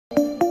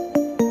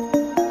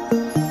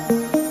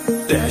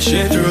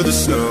Dashing through the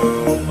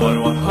snow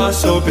on one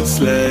horse open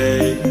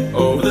sleigh.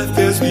 Over the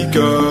fields we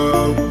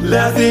go,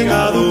 laughing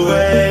all the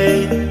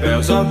way.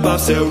 Bells on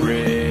bobtail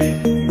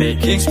ring,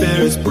 making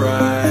spirits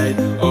bright.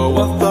 Oh,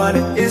 what fun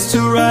it is to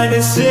ride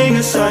and sing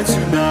a song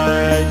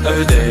tonight.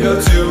 A day or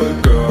two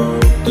ago,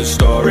 the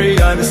story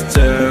I must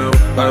tell.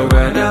 I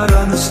went out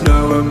on the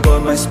snow and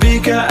brought my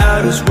speaker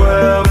out as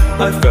well.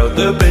 I felt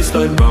the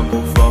bassline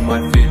rumble from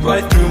my feet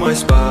right through my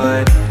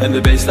spine, and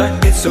the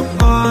bassline hit so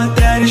hard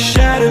that it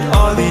shattered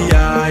all the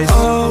eyes.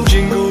 Oh,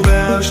 jingle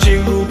bells,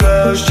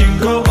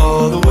 jingle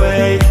all the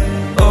way.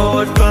 Oh,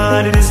 what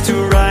fun it is to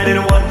ride in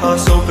a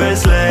one-horse open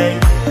sleigh.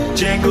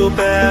 Jingle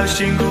bells,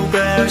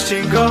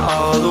 jingle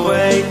all the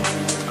way.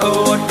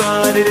 Oh, what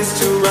fun it is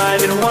to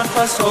ride in a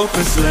one-horse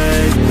open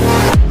sleigh.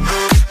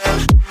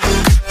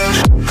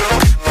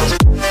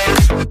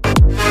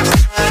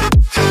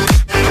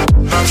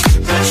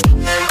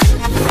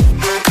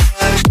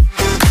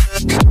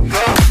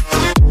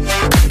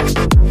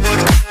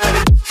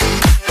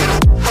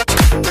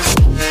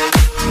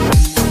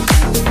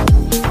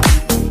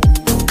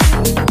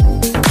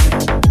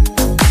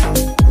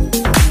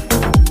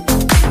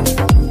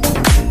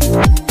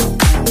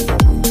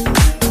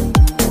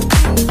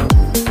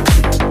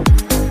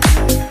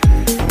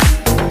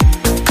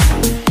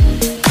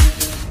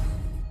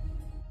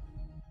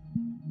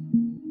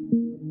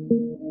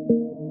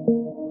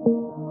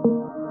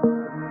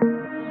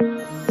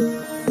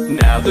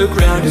 Now the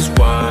ground is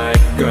wide,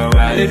 go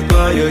at it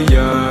while you're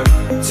young.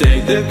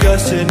 Take the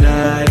guts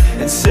tonight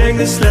and sing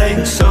the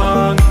sleighing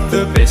song.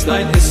 The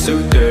bassline is so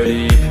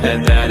dirty,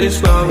 and that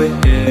is why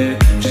we're here.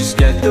 Just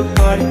get the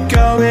party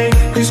going,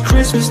 cause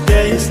Christmas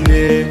Day is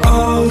near.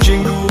 Oh,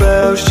 jingle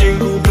bells,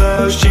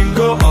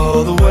 jingle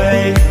all the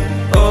way.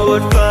 Oh,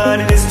 what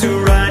fun it is to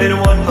ride in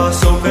a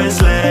one-horse open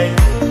sleigh.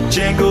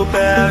 Jingle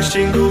bells,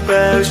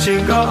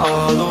 jingle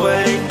all the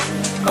way.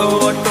 Oh,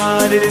 what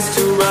fun it is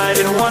to ride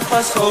in a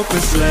one-horse open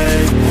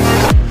sleigh.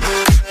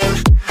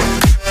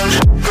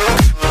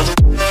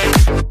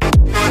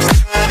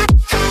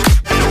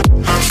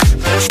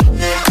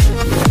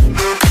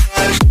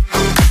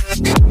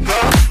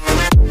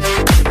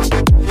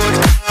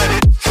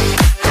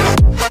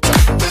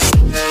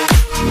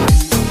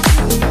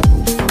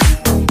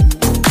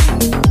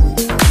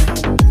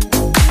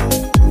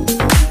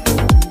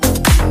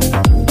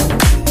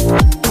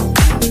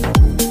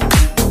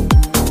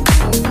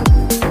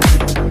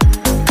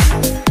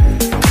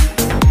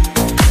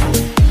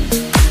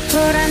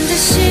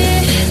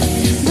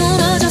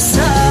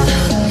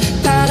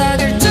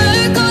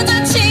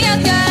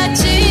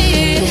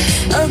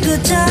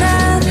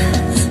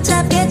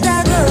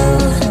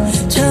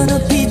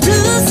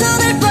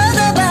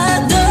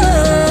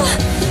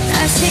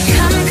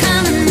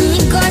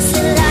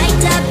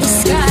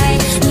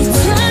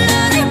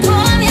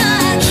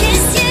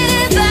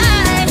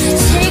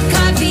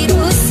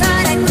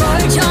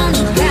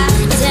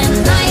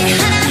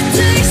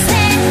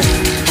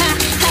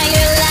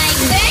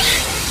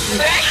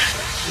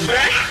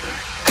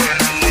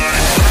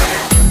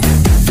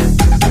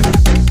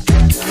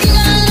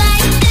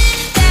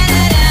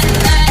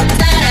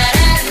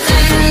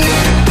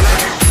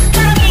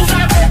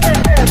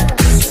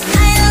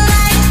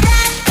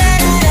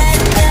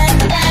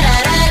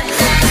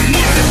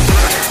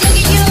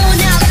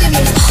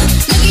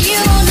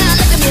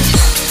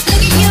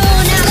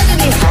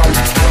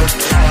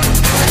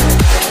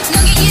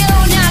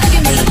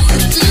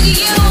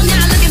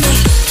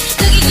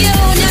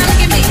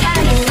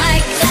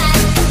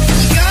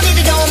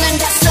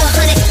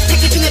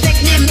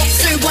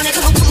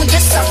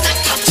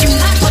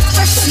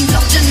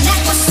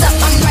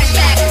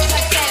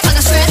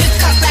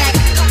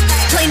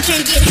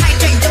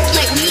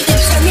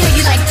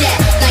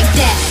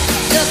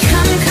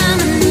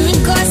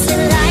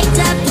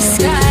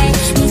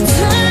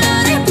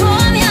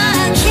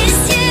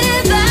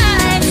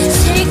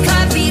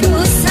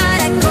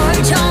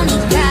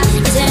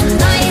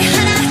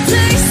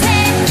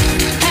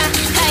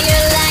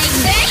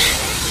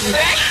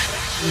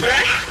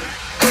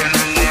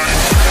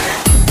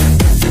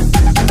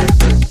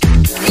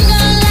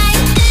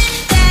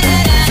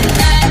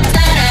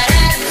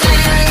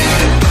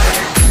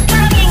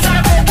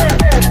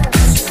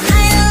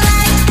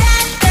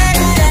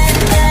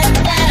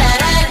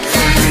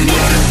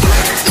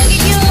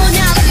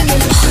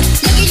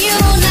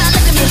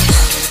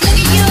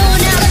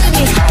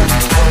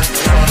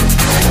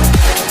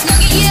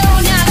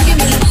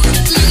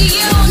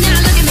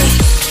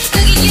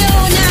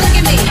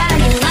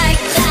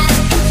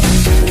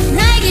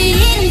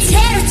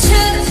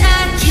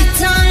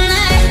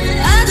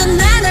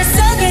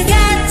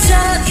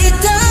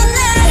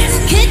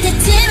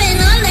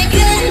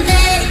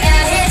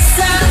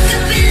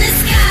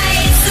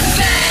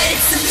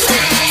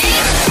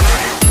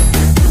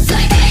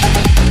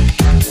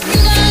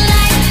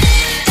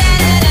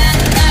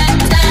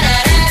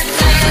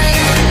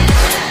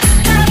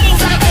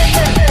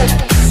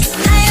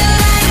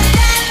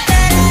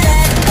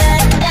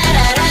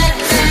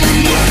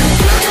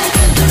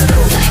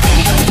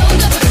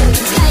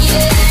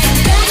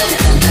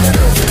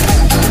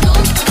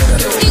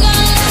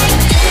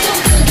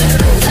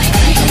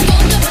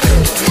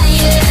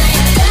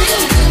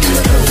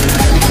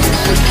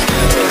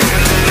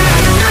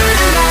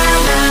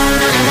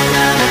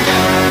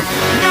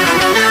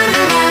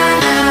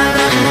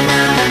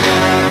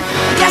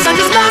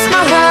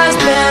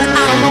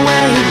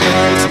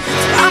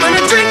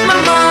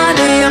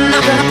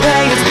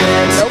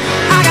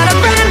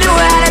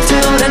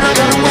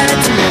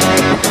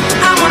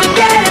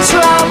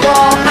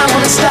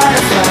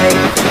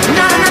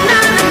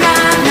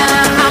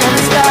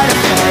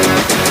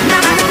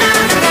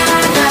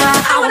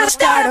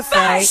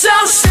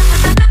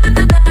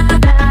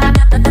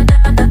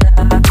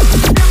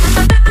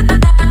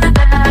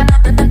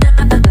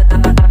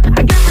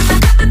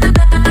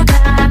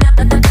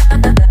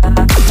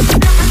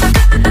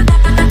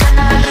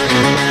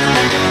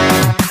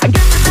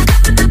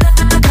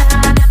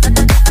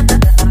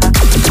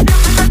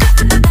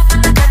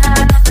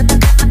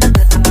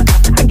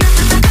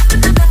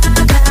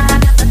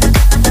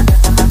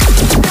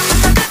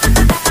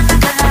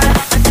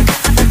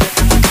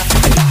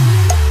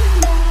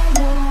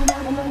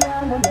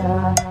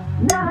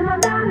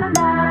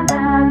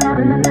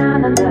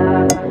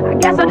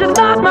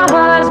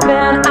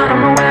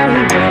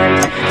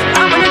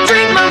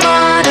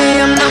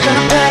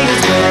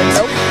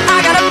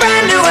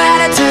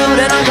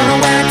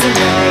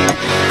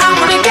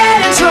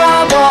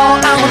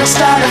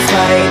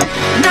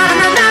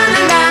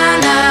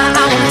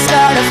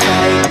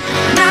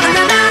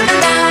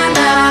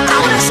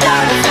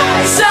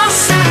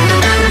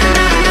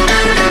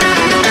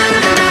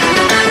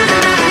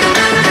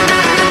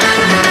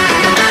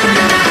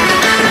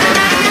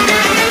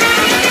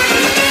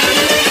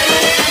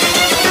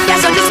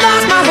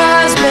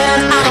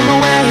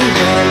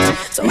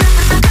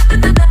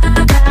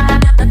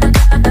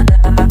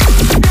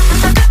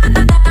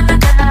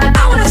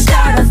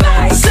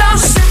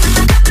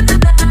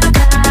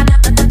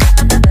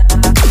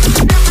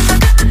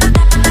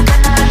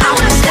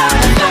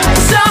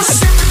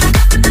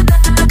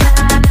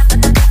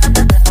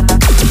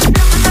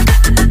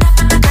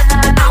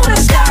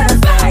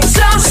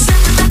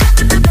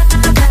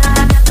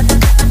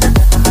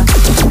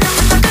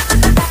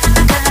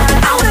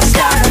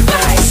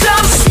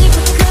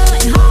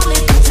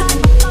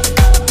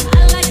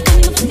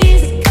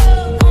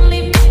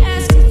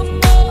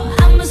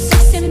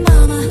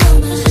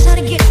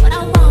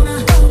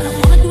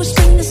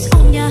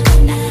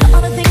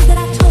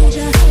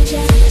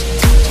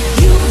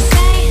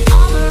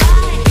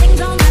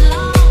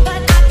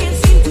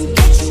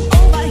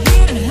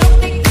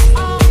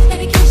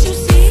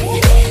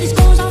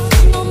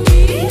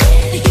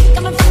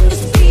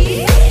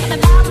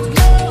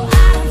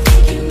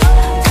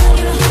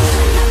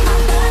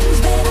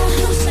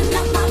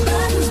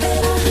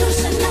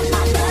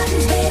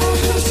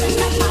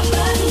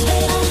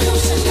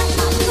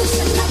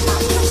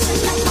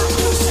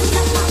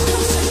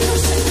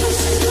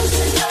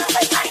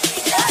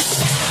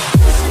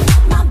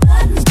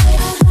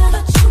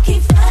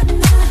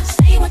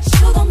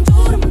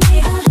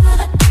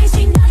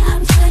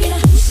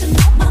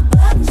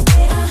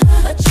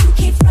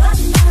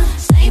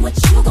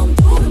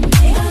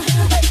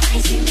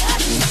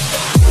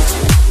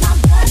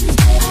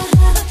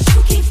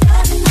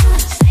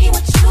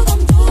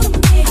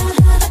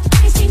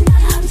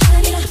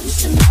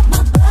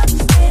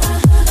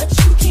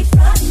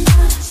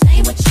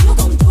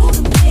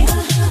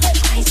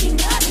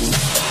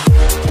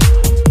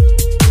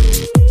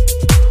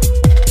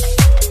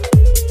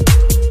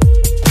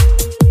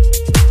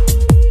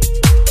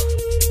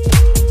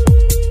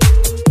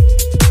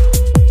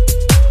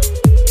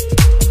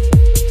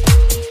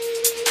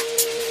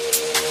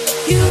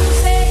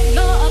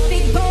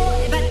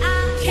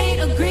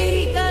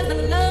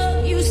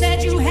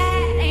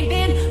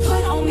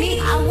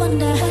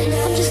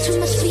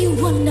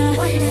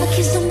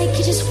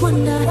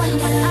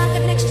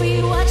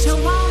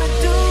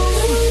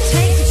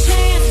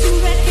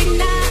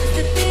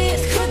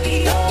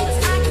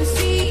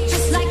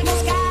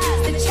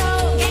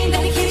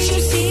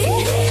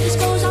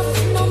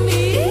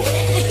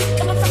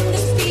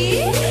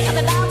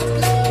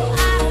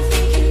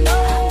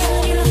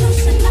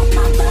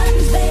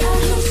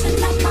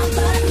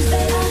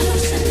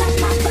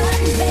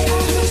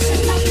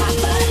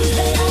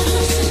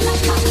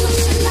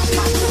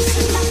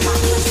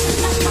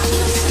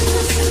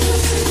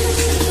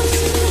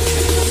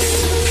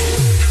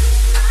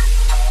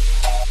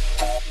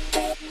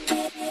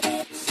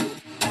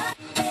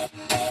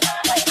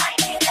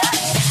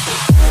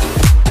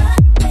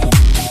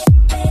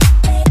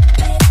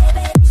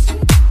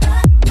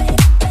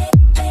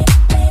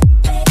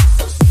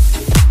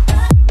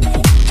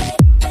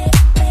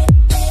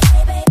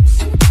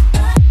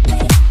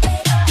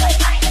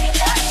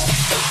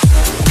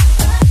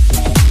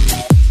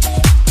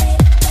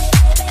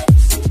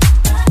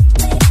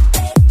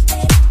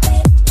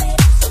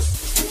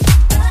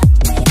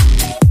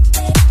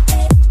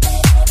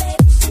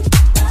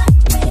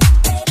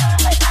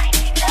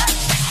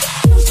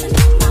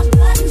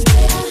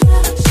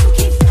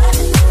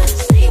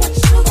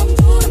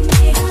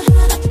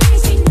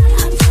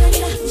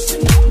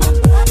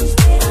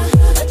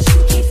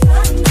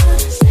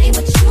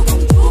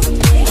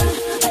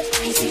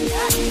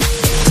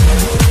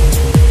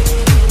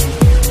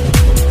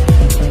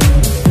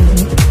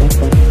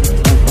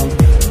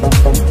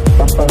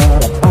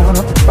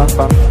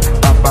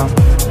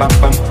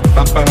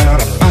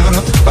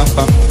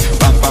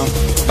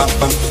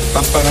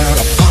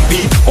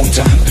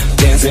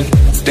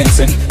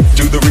 dancing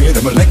to the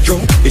rhythm. Electro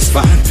is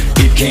fine.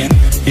 It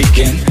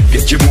can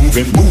get you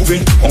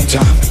moving on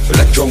time.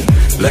 Electro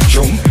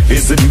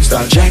is the new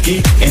style.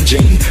 Jackie and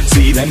Jane,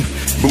 see them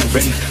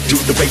moving to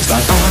the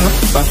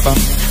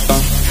bassline.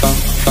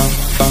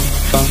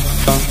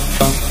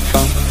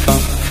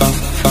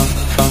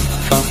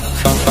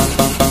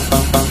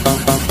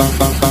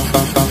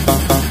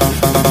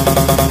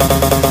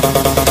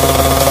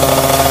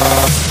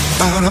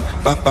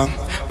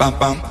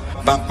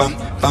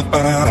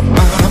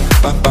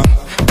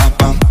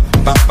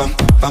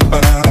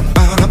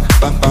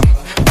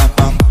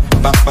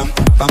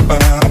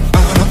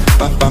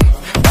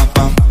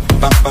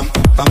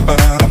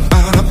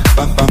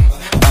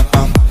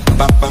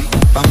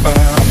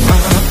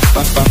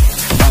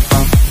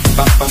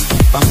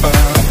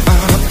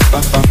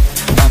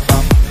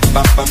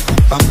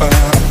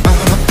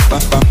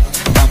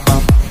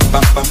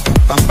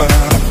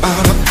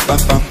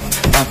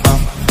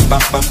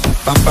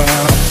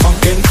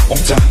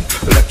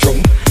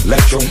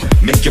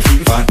 Make you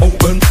feel fine,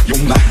 open your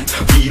mind,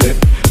 feel it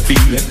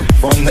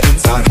from the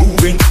inside,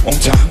 moving on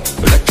time.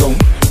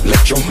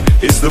 Electro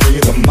is the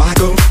rhythm.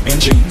 Michael and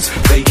James,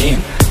 they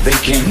can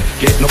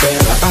get no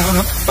better.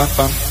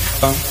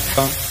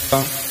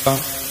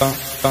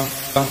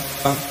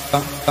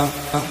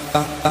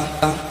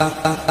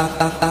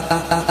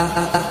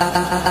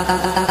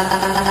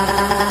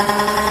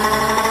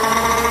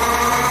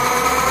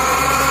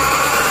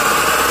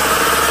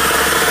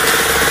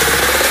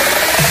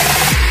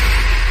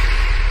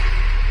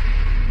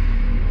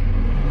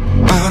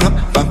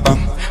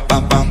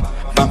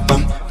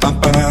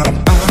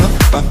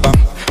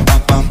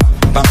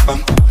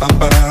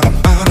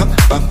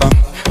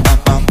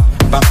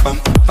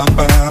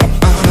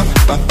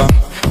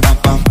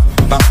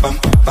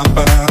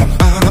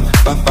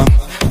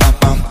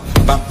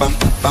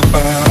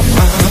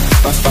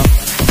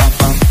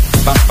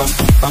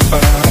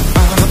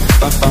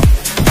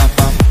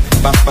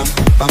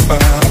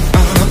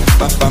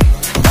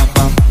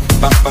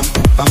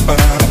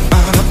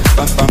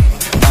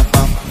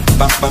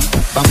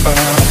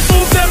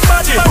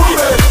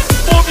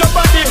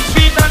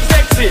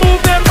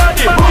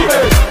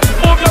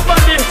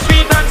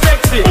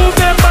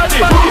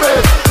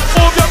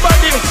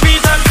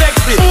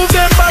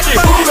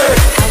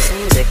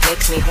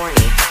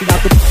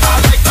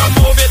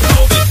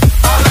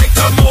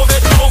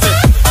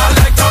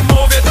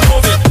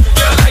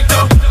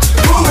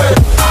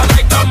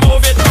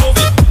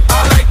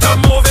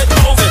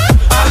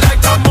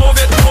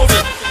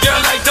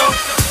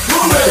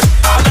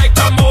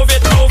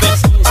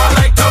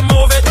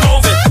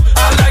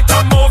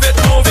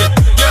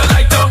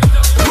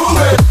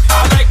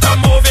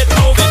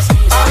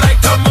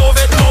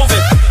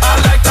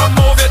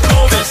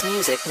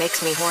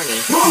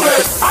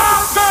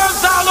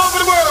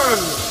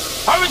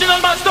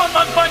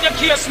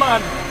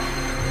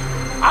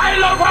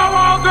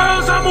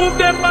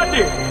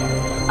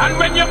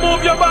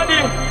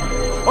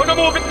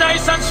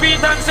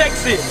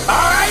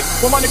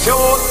 Woman, you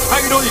cute, I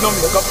don't need no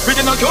makeup.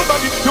 Original cute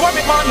body, you want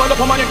me man, mother,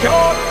 woman, you cute,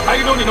 I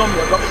don't need no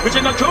makeup.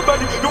 Original cute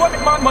body, you want me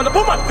man, mother,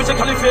 woman,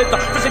 physically fit,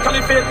 woman, physically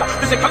fit,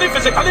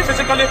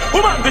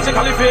 woman,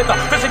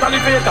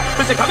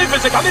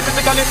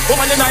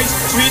 woman, you nice,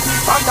 sweet,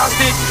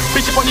 fantastic.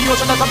 Bitch upon the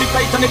ocean, that's a bit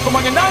Titanic.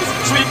 Woman, you nice,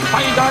 sweet,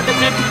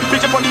 high-energetic.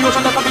 Bitch upon the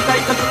ocean, that's a bit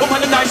Titanic. Woman,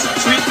 you nice,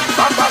 sweet,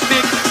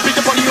 fantastic. Bitch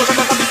upon the ocean,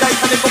 that's a bit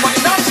Titanic. Woman,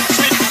 you nice,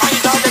 sweet,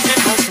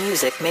 high-energetic. House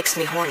music makes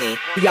me horny.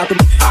 I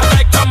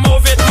like to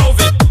move it.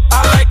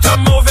 I like to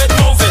move it.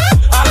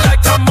 I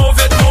like to move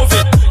it.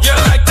 You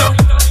like to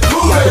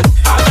move it.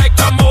 I like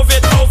to move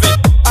it.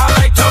 I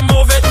like to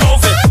move it.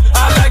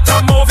 I like to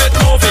move it.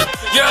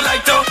 You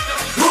like to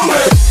move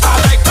it. I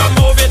like to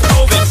move it.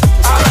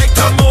 I like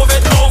to move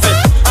it.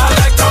 I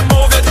like to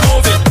move it.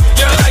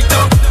 You like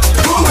to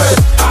move it.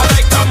 I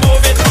like to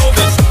move it.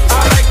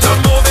 I like to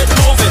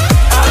move it.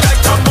 I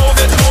like to move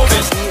it.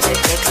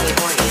 Music makes me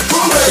horny.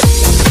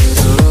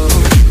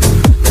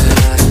 That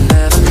I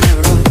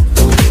never wrote,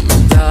 don't make me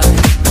die.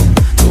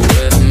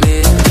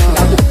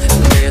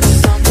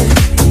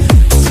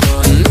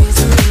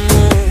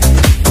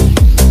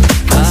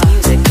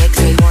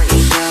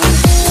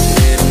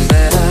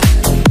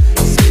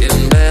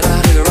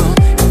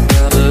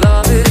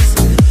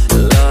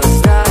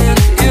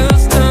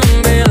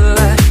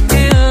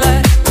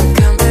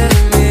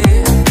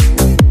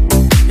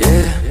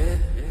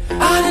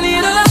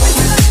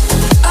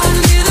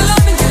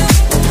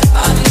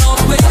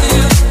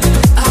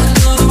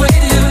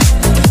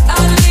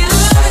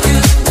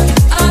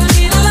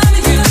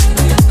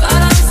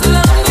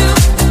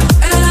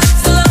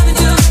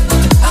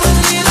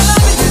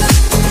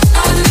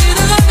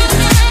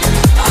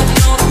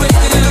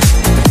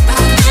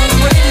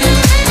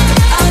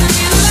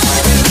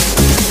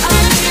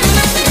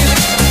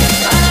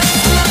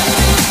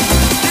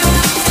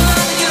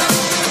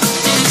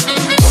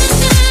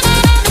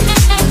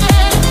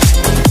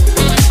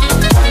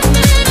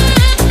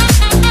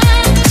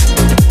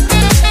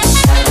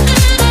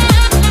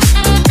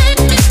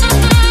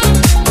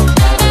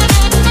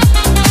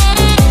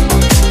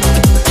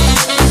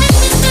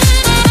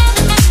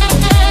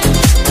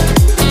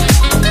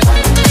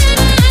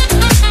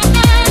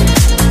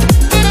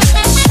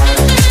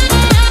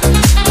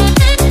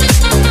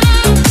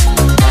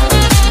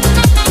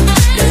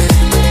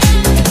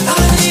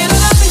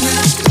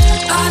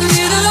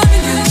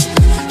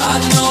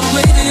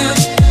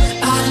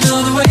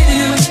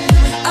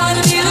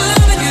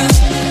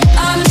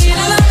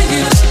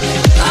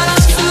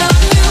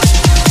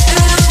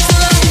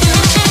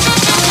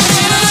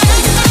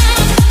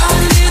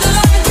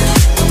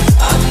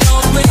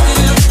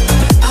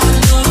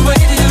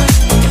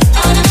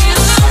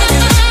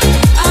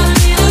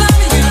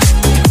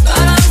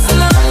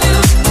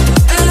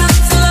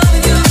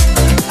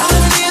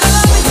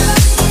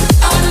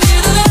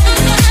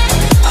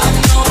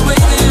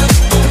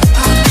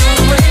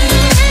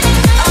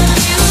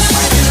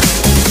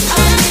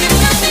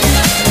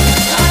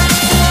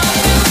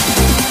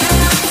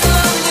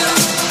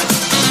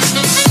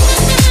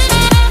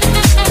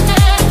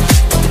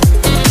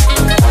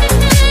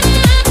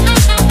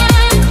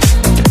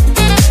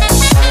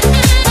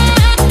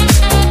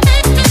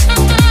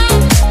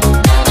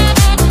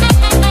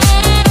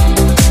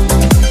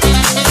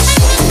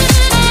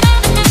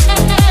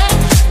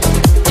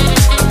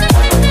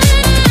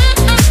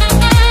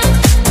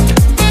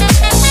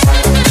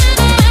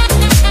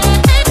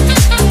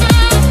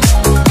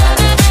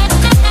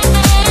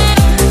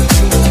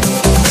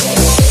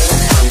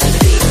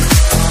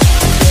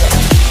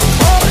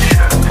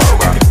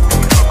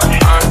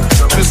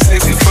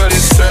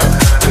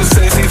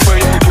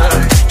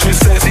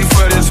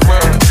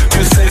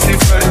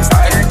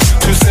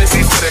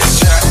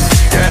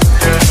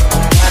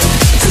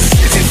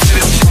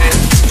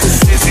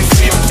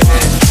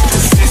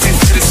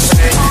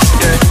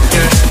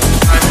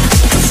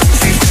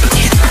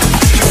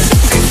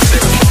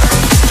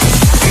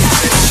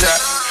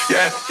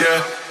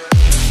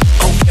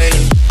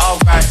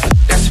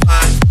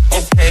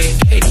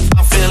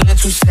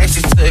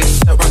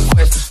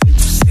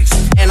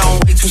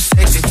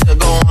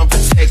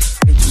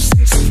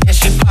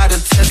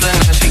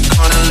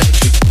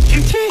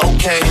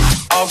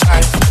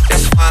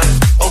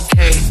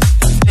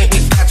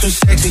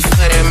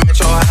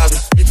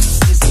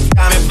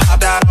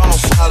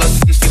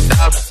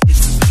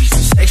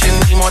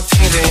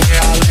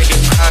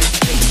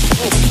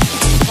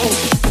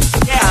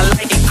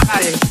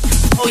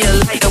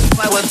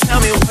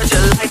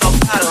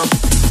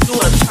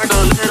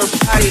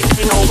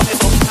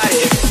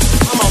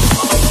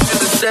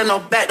 no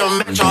back to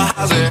metro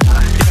housing.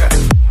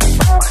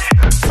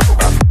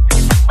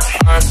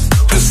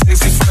 Too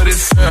sexy for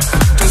this girl,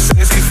 too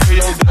sexy for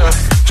your girl,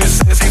 too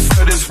sexy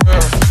for this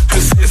world, too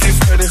sexy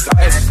for this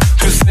ice,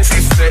 too sexy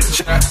for that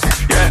jack,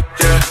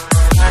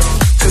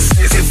 too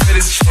sexy for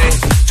this chain,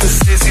 too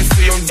sexy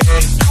for your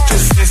game, too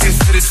sexy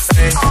for this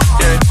fame,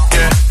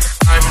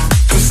 I'm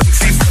too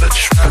sexy for the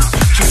trap,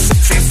 too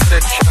sexy for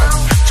that trap,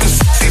 too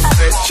sexy for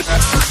that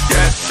jack,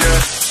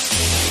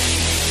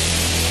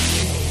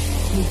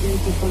 Too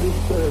sexy for this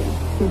service,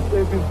 too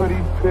sexy for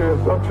these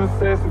pills, I'm too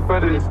sexy for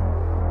this.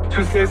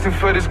 Too sexy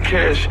for this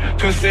cash,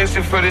 too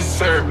sexy for this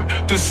service,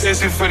 too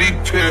sexy for these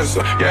pills,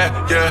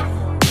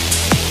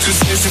 Too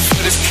sexy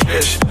for this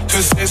cash,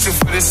 too sexy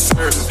for this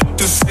service,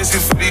 too sexy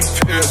for these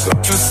pills,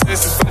 too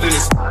sexy for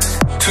this.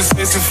 Too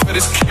sexy for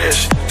this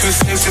cash, too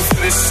sexy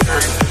for this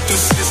service, too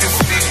sexy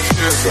for these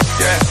pills,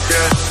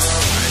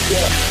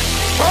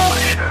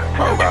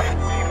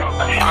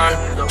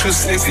 I'm too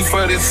sexy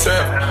for this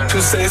syrup, too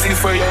sexy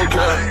for your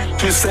girl,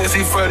 too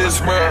sexy for this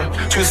world,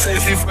 too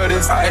sexy for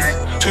this ice,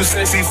 too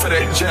sexy for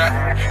that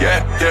jack,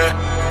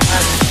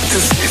 Too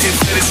sexy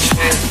for this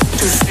chain,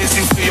 too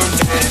sexy for your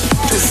dad,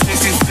 too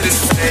sexy for this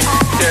fame,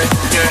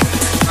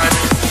 I'm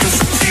too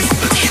sexy for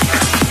the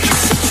trap, too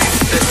sexy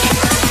for that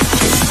trap,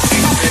 too sexy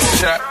for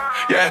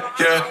that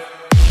jack,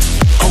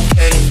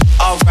 Okay,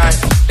 alright,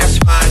 that's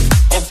fine,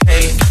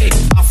 okay,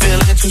 I'm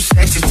feeling too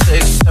sexy to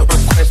accept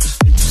requests.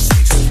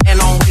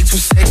 And I'm way too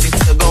sexy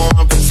to go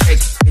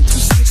unprotected. Way too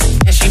sexy.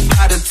 And she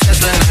bought a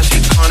Tesla, now she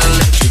gonna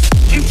electric.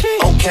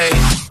 Okay,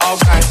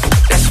 alright,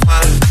 that's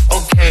fine.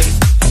 Okay,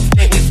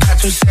 think we got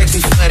too sexy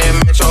for that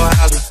metro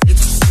housing.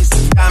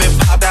 Got me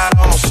popped out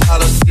almost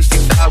all of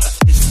 60,000.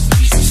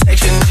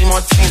 Section need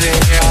more things in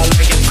here. I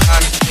like it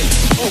crowded.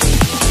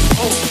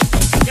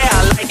 Yeah,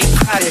 I like it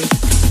crowded.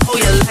 Oh,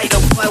 you like the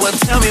boy? Well,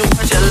 tell me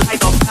what you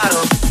like about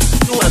him.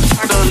 You a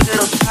turtle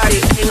little party,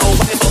 ain't no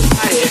wife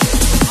about it.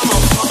 I'm a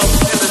fuck up.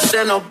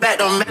 Send no back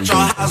to metro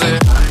housing.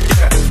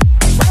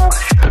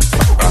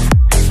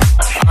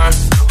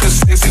 Too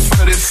sexy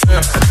for this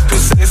girl, too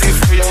sexy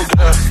for your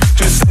girl,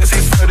 too sexy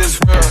for this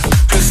world,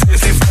 too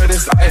sexy for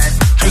this ice,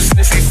 too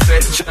sexy for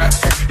that jack,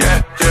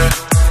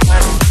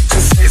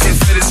 Too sexy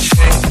for this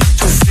chain,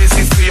 too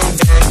sexy for your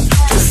game,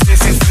 too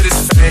sexy for this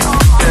fame,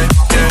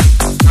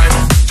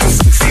 Too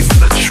sexy for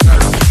the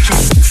trap, too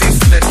sexy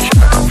for that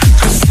trap,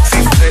 too sexy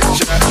for that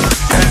jack,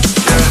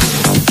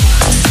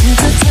 You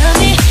could tell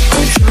me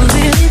that you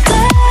really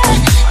bad, gon'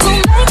 make me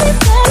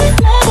better.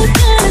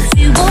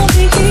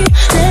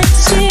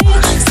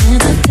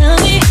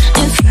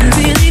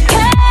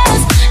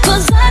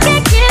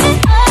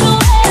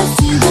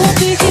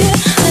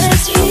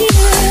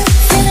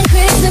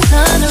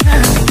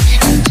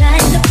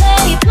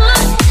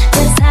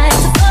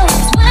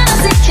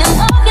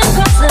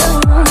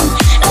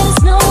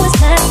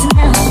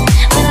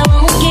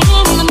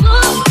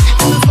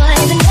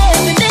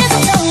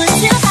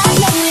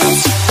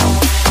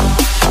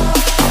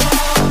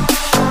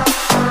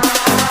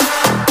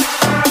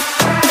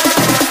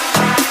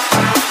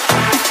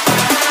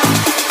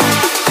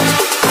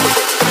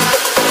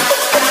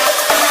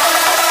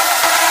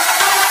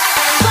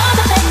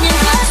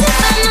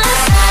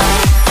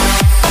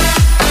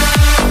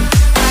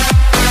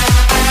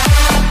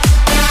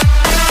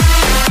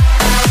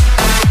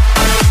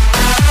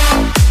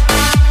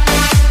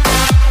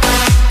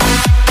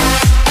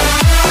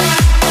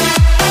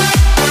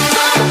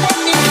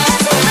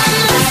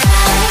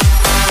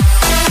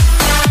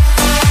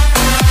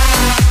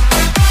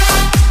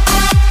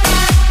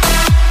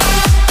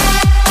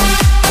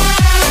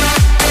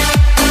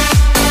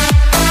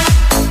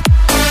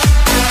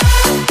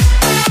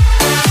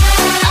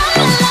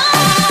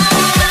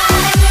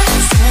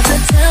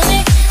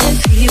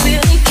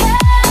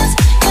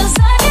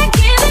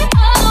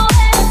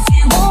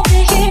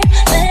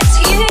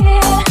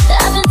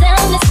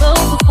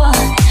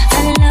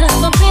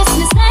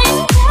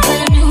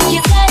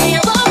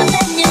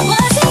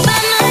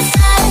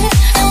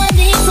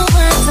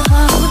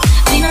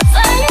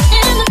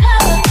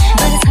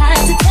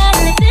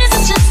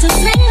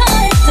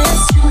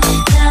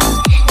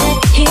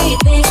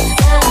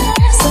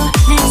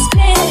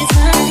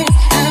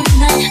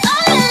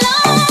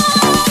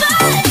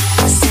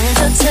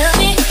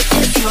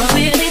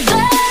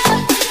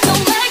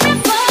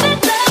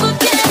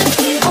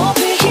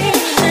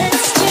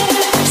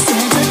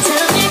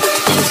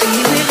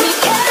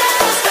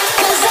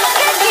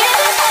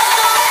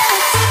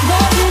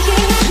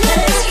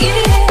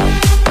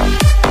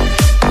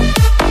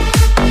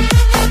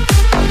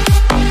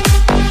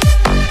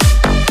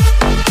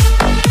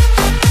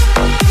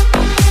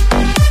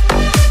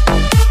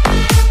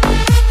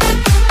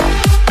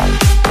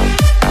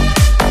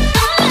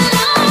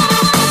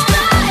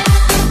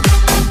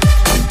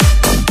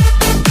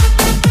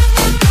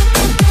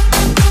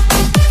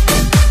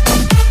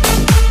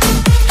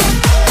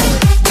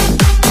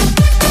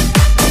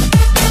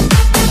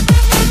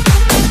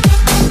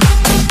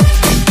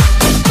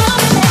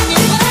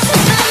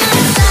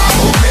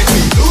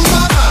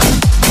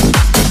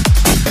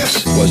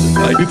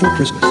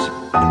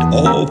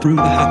 all through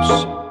the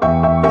house.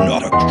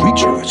 Not a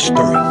creature was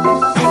stirring,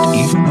 not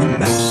even a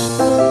mouse.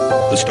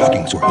 The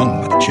stockings were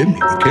hung by the chimney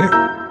with care,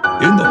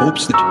 in the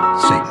hopes that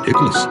St.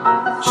 Nicholas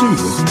soon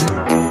would be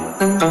there.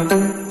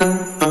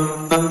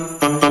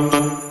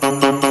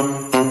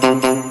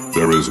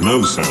 There is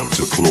no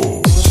Santa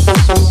Claus.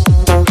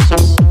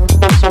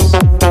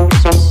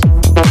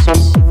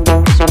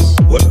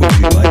 What would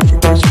you like for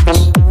Christmas?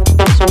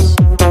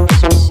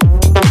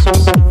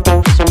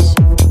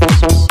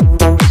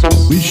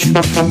 Wish you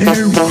a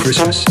Merry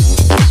Christmas.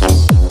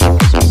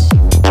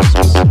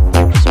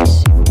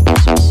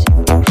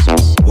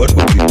 What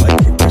would you like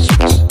for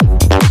Christmas?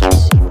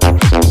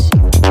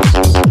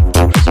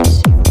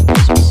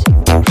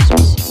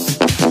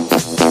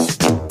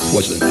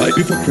 Was the night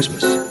before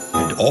Christmas,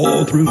 and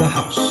all through the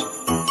house,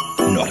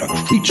 not a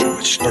creature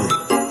was stirring,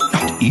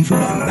 not even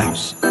a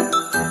mouse.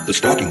 The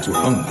stockings were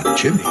hung by the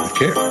chimney with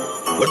care.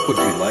 What would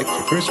you like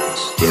for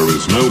Christmas? There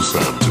is no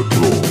Santa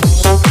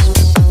Claus.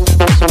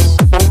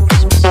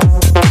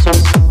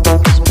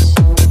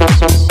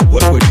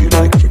 What would you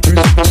like for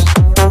Christmas?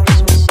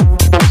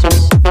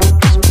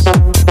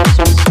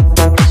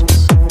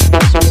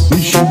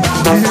 Wish you a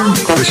Merry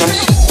Christmas.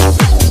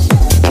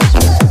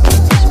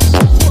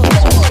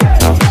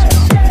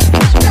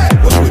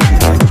 What would you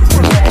like for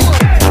Christmas?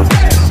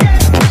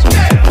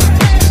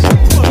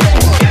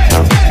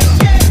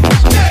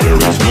 There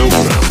is no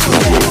Santa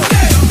Claus.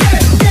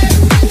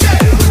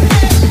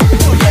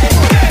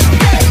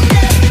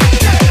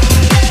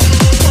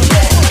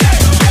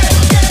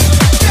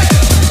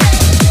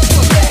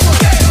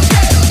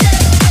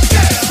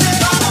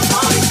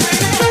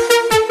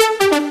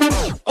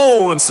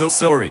 Oh, I'm so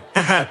sorry.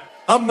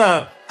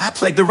 I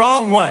played the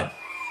wrong one.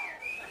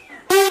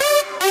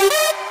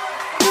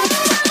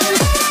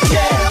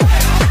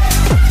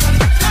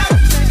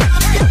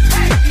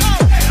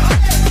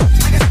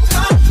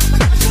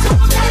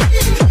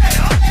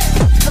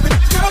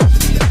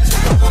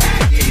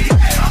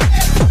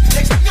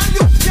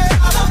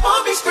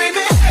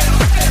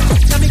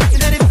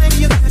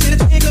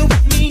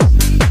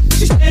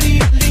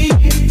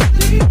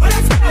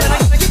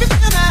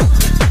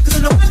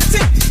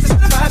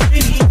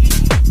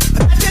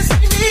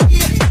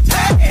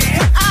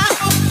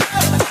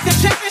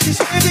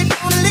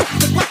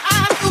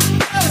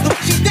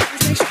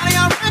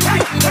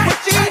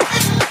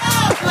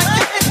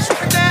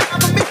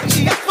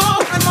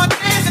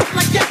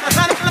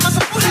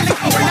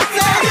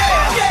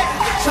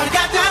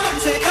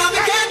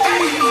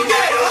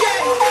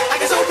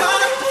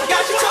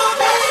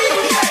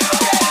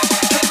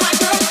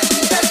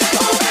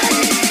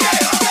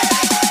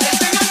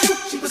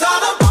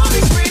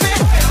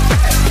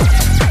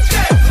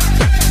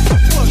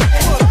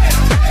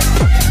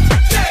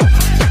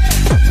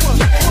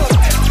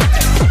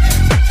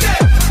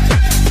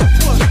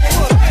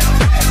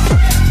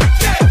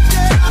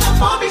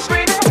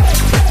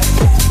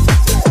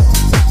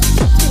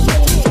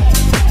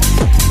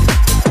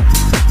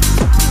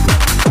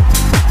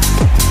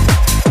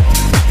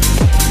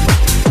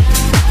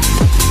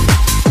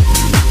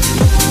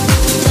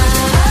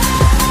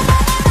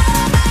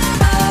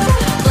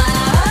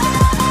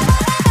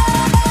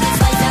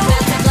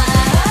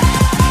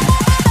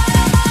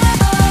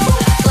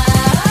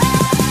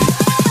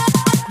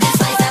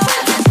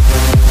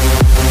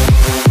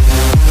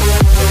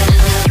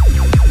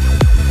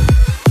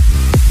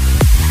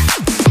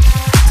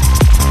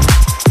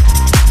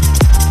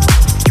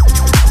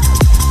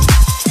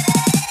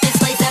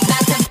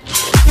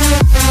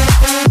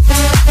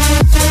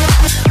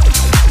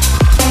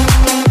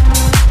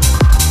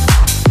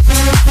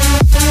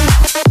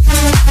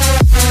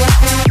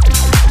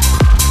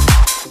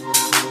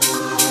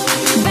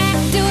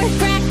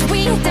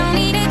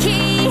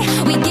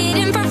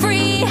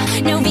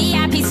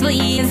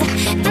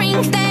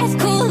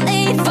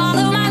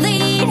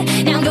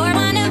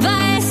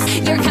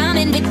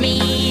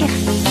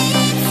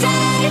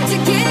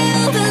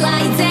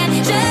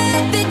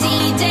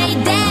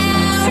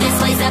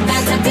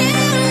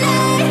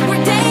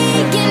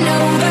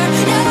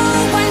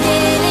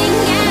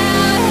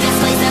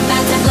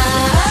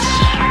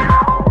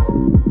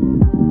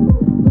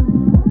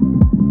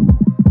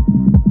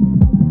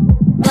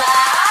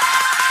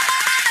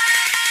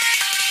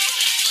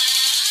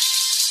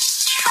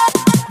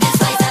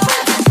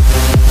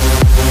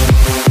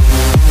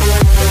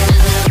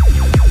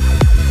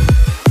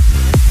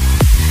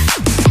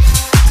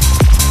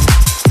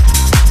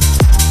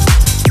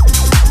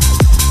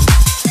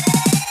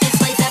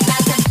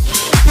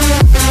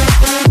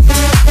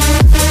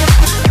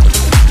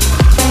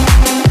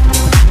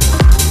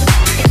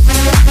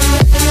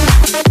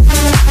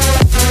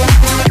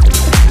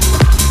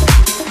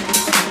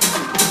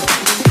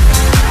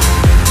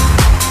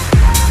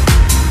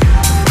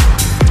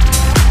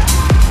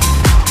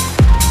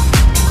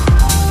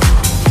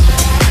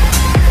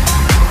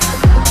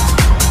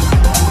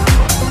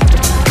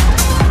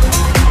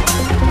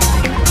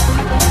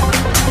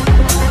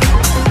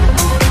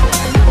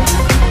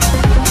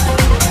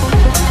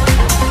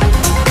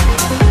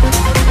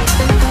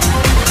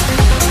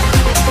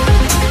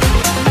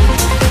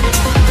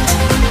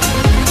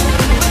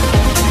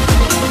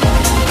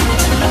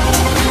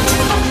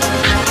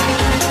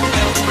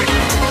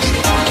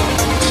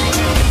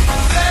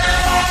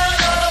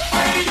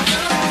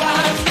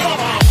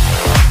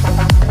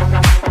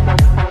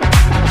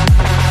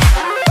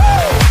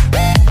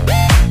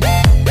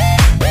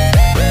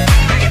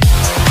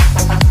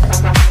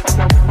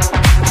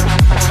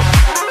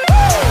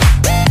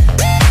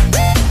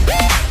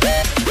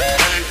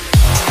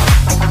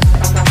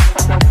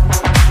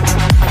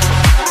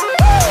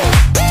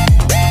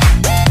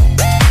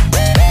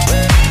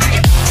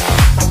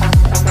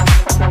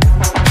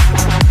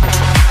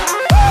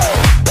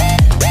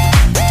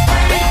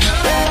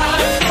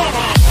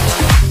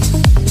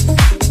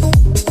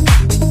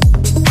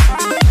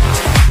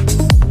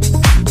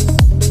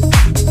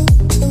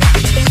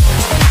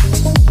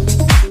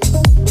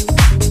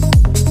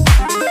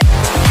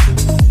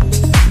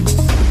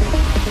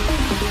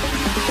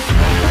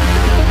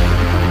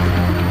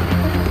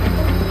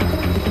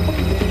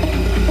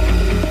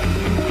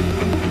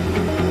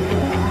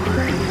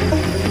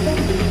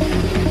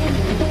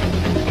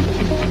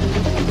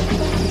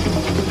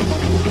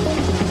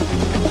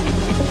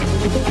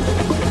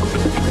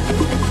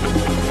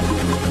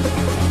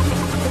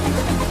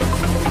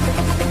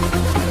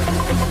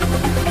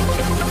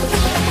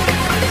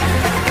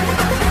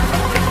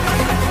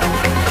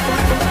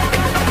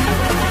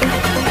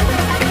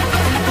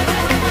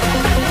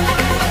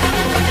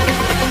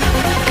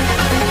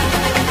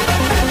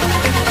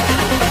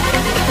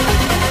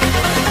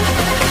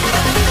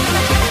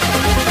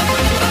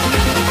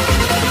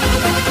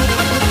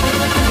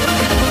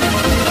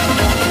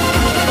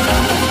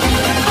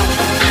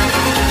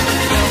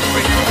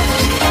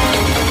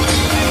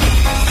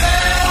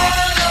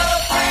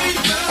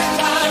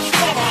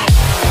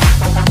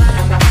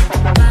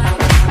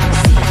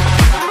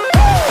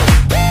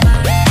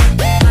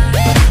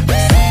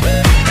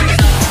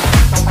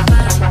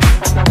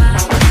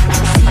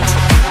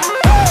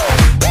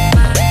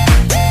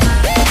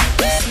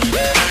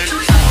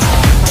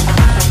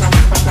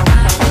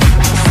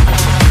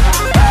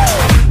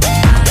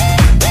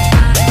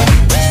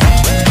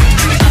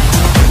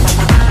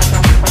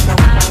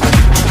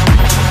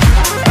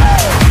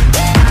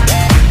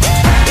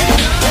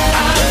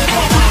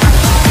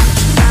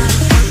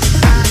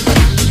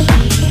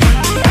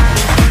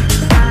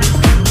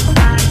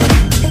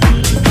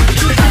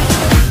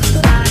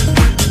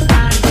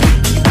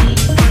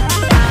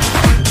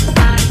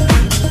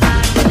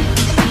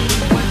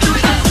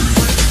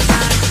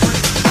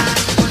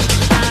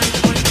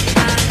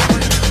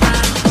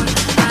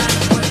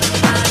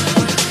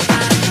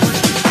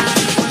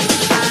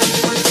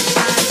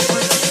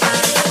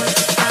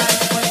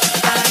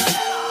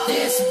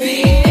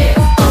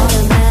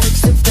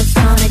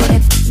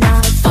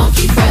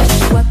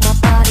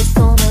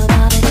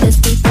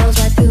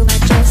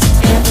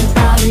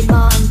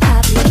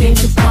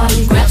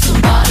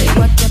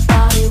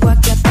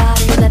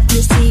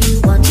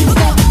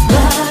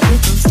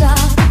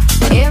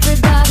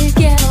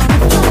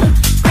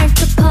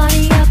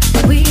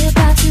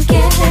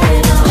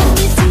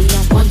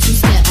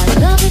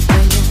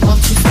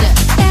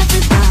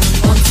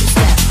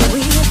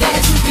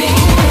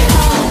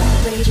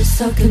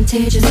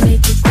 contagious,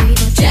 make you crave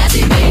it.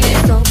 Jazzy made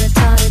it. So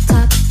retarded,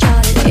 top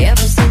charted.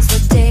 Ever since the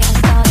day I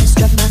started,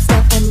 struck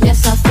myself and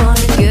yes, I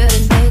flaunt it. Good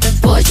and made the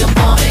boys jump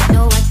on it.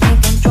 No, I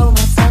can't control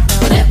myself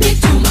now. Let me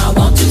do my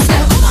 1, 2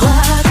 step.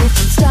 Why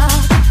different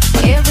style?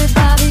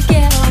 Everybody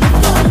get on the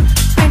floor.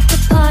 Crank the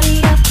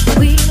party up.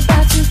 We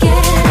about to get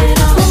it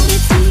on. Let me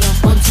see ya.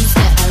 1, 2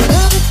 step. I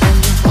love it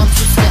when you 1,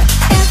 2 step.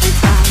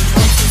 Everybody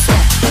 1, 2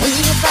 step. We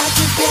about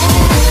to get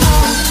it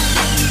on.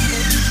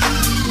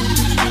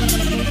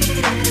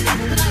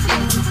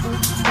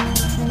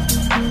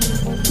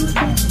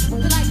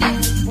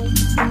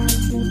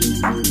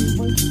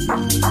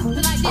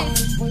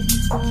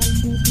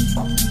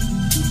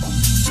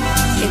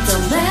 It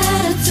don't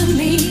matter to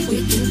me, we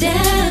can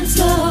dance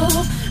slow.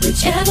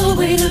 Whichever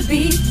way the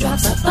beat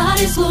drops, our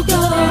bodies will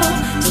go.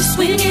 So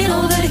swing it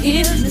over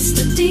here,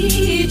 Mr.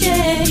 DJ,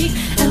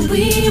 and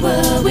we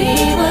will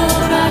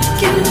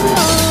rock you.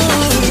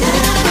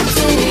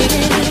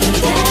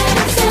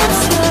 Dancing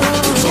slow,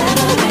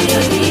 whichever way the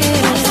beat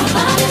drops, our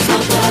bodies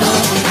will go.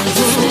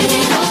 So swing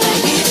it over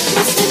here,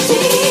 Mr.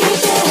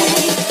 DJ,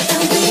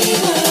 and we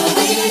will.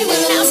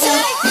 Now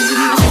say,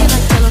 I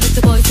like telling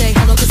Mr. Boy, say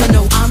hello, 'cause I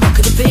know I'm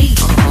rocking the beat.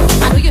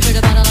 I know you heard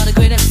about a lot of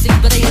great MCs,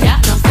 but they ain't got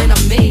nothing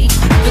on me.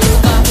 Feeling so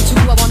fine with you,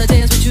 I wanna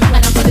dance with you,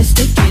 and I'm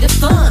sophisticated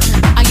fun.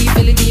 I keep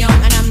feeling me young,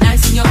 and I'm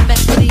nice and young,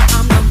 best believe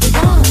I'm number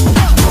one.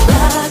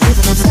 Rock is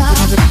the stop.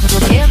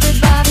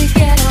 Everybody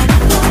get on the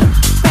floor.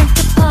 Crank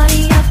the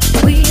party up.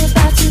 We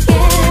about to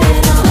get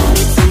it on. Let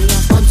me see ya.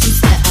 1, 2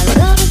 step. I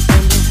love it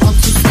when you 1,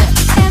 2 step.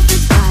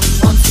 Everybody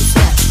 1, 2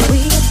 step. We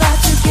about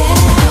to get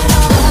it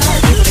on.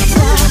 Rock is the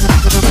stop.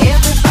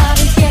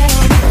 Everybody get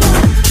on the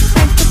floor.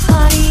 Crank the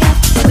party up.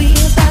 We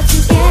about to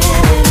get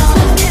it on.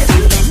 Let me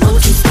see ya. 1,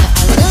 2 step.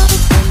 I love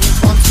it when you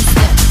 1, 2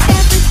 step.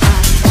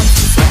 Everybody 1,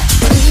 2 step.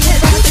 We about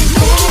to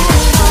get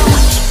it on.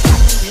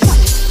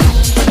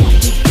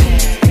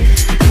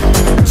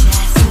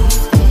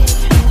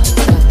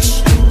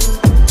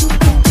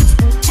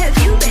 Have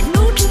you been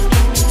naughty?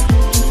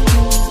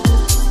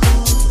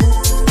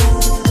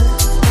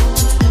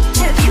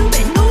 Have you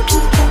been naughty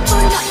or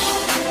not?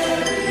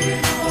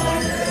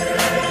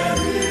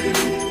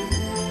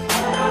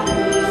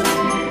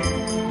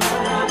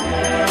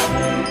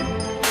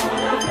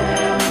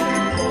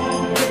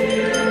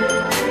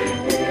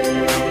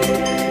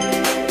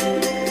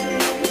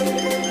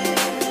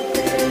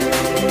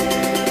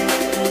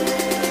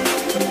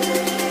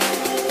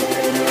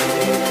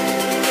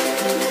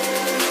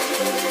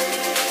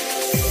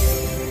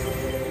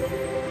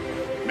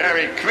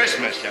 Merry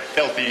Christmas, you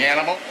filthy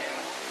animal.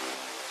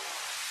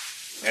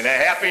 And a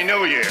Happy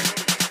New Year.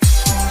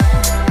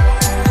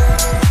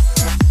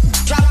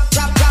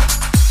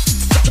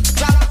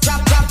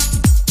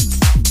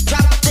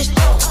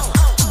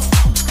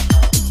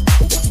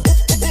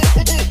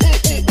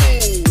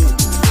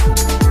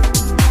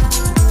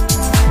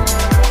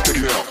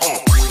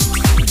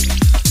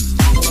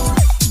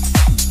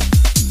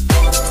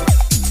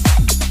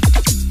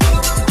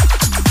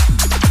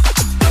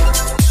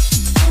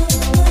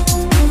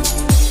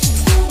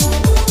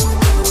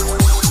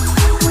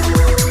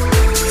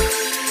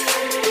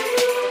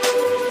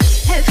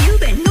 Have you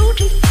been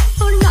naughty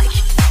or nice?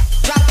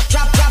 Have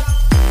you been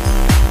naughty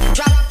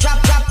or nice?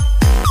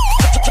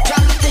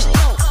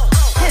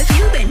 Have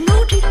you been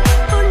naughty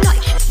or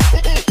nice?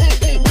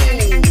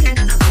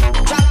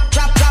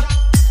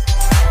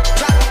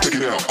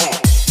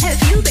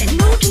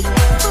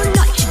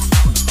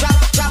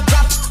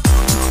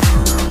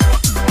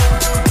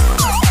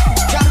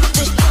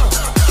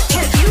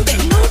 Have you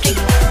been naughty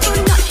or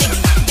nice?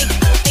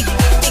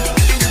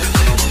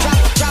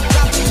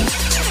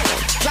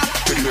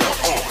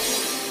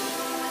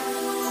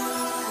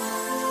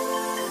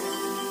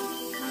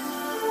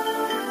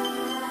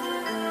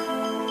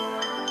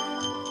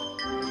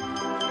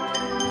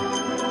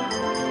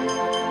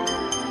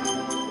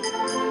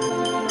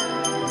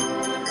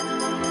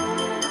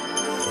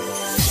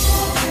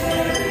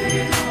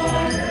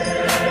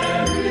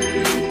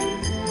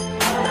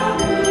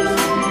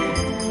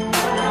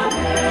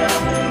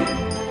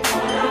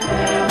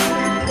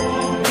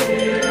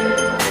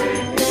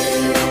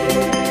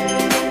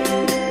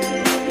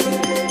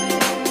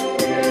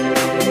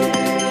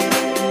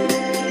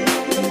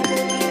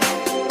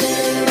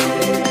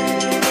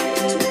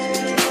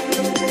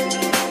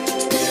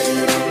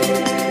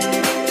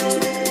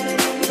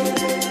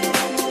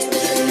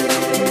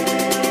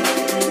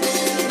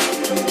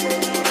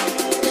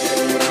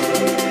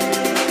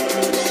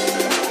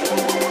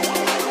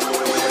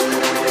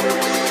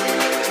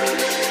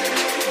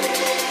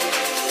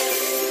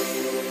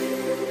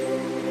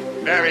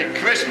 Merry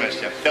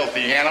Christmas, you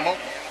filthy animal.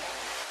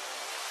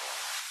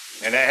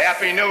 And a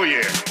Happy New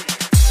Year.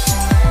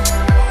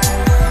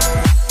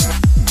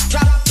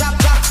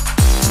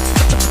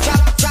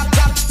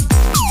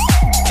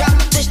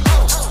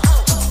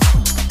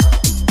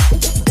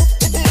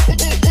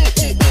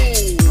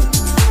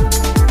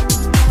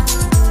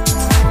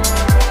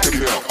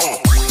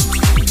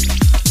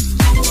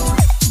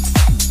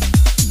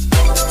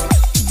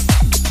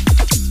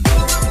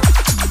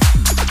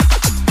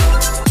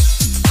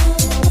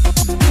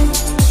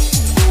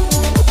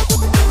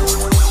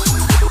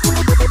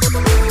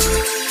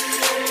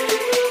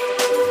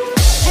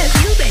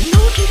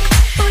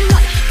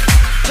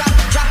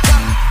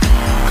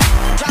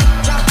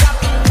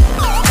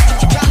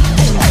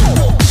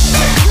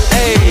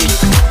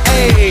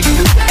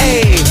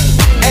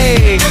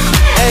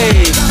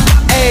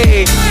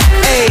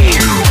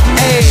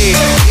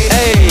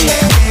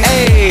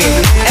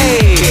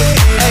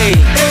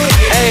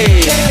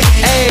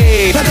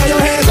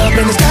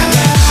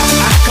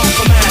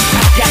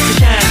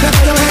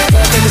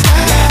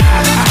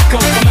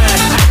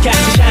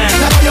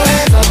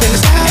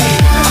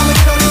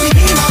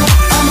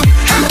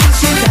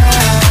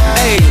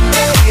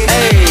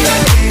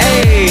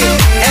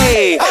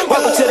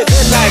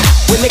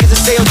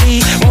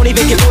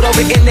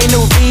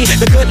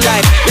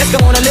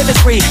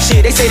 free.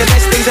 Shit, they say the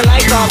best things in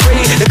life are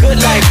free. The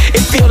good life,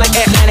 it feel like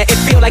Atlanta, it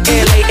feel like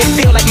LA, it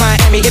feel like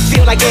Miami, it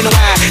feel like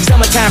NY.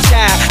 Summertime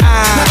child.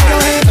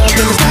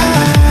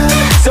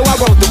 So I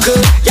roll through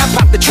good. Y'all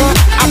pop the trunk,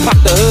 I pop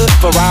the hood.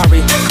 Ferrari.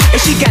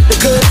 And she got the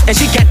goods, and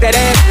she got that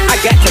ass. I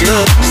got to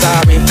look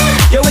sorry.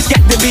 Yo, it's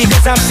got to be,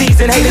 cause I'm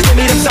seasoned. Haters give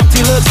me them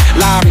salty looks.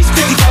 Lorries.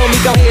 50 told me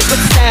go ahead,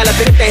 switch the style up.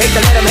 And if they hate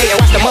to let them hate and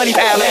watch the money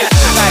pile up.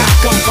 Like, I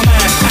go for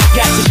mine, I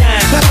got to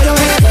shine. Clap your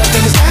hands up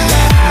in the sky.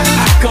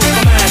 I go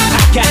for mine,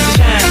 I got to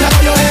shine. Clap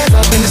your hands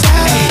up in the sky.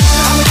 Hey,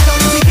 I'ma get on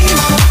the TV,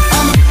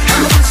 mama.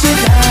 I'ma put shit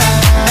down.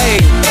 Hey,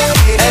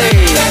 hey,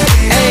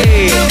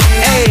 hey,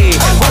 hey.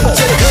 Welcome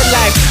to the good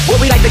life. Where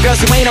we like the girls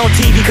who ain't on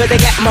TV cause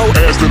they got more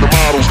ass than the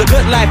models. The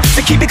good life,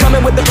 to keep it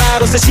coming with the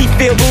bottles. So she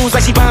feel booze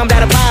like she bombed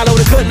out Apollo.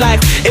 The good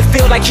life, it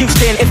feel like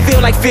Houston, it feel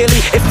like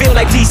Philly, it feel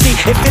like DC,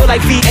 it feel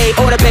like VA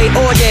or the Bay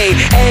or Yay.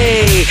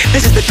 Hey,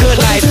 this is the good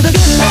life.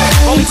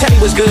 Only tell me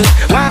what's good.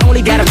 Why I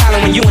only got a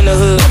problem when you in the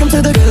hood? Welcome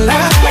to the good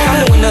life. Like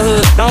I'm new in the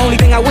hood. The only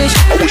thing I wish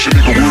a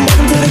nigga would.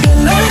 Welcome to the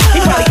good life. He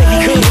probably think he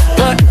could,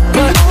 but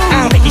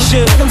I don't think he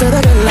should. Welcome to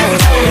the good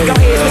life. Go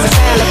ahead, switch the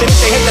style up, and if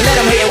they hate to let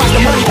them hate, watch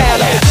the money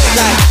pile up.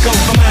 Like, go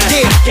for mine,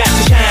 yeah, I got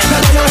to shine.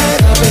 Clap your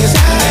hands up in the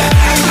sky.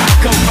 I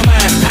go for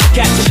mine, I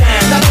got to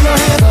shine. Clap your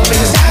hands up in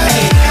the sky.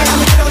 Hey,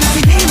 I'ma get on the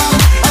TV, mama.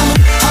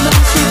 I'ma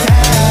put shit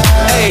down.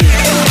 Hey,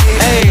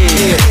 hey,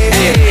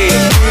 hey,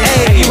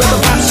 hey. You ever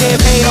pop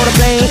champagne on a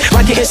plane?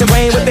 Rock your some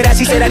rain with it as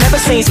she said I never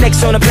seen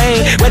snakes on a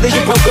plane. Whether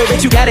you broke or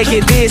rich, you gotta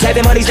get this.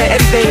 Having money's not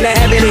everything that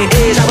having it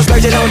is. I was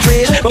splurging on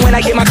trips, but when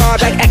I get my car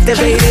back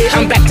activated,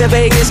 I'm back to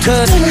Vegas.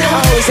 Cause I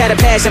always had a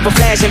passion for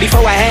flashing.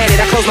 Before I had it,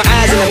 I closed my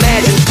eyes and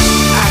imagined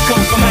I go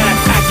for mine,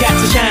 I got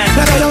to shine.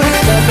 Now throw your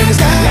hands up in the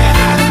sky.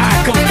 I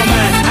go for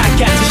mine, I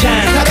got to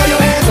shine. Now throw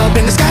your hands up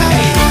in the sky.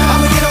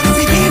 I'ma get on the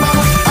TV,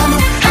 mama.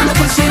 I'ma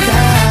put shit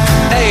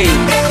down. Hey,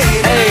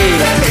 hey, hey.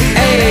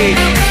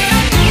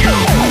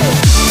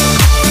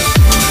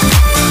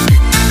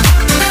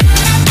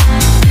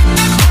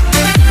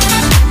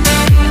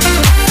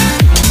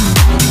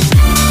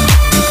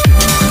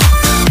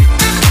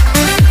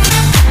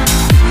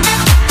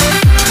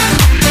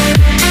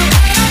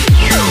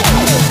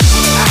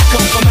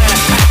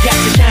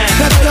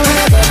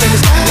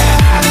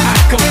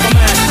 Go for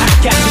mine, I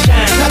got to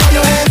shine. Now throw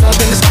your hands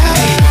up in the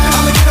sky.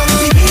 I'ma get on the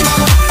TV.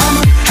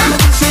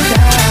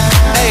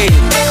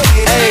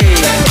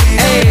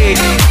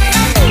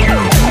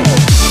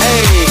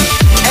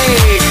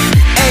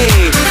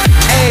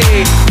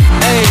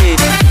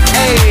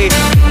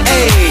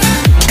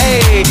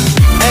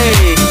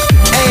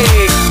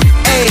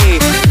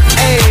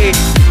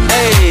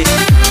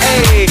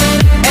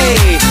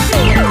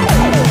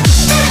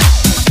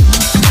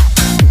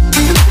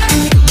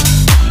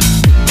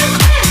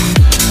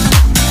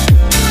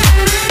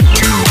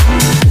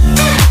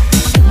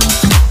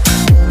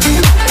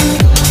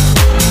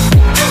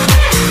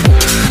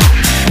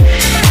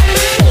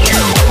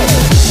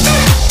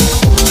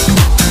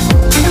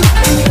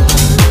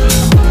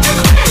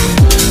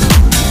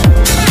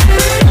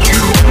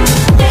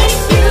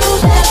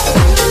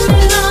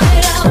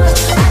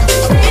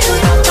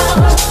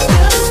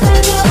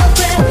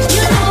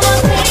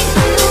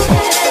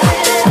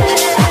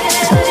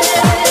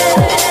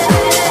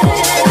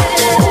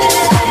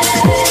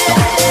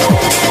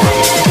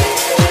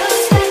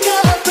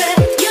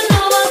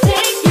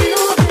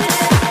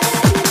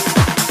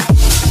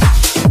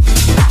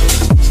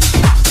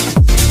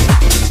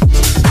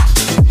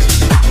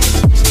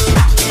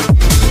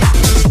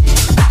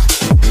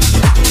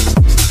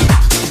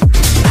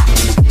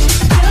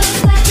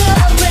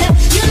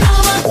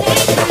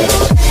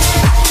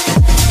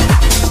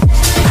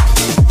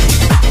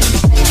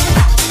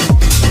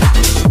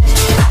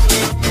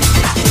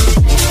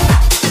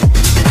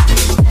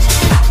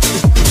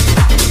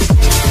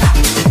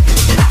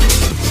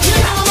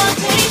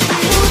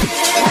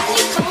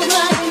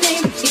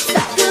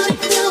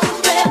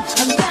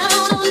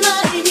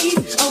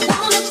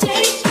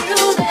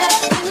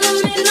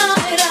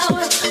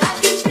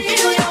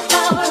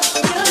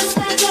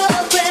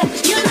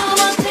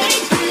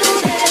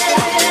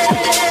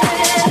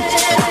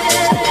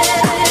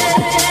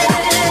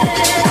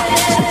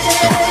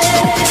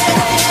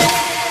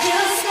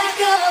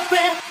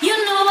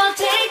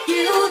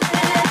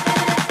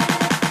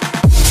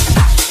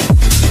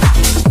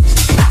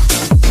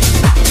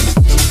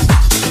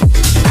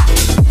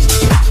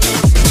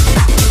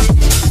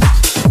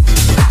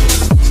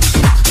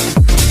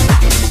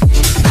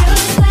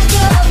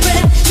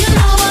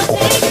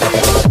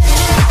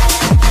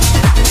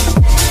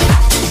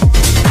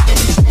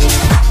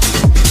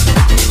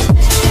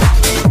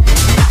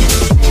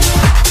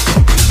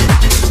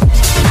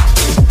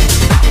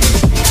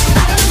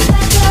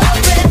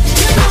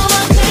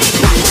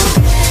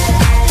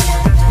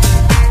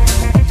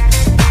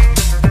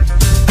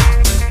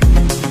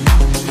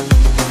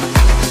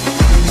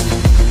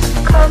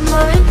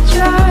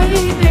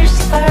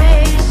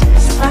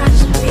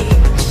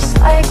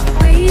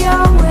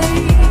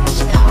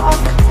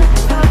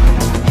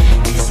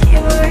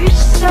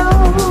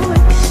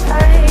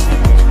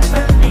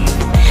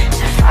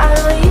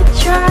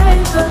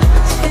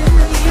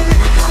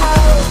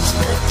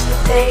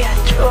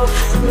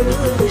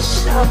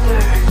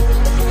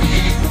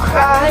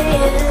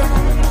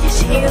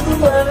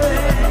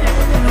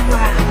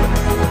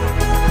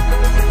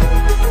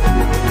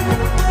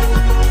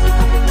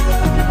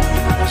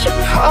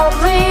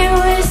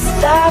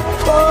 that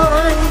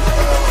one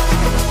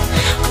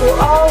who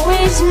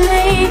always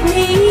made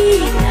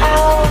me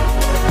out.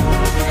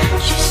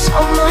 She's so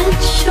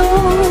much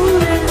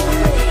older than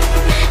me.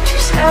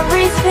 She's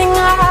everything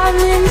I'm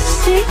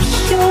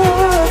insecure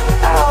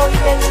about.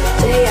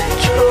 Yesterday I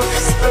drove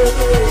through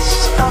the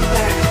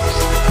suburbs,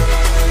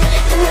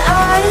 and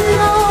I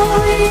know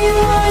we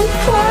weren't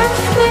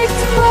perfect,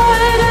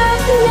 but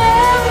I've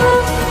never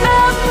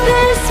felt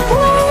this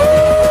way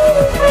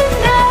with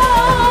no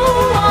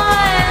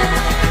one.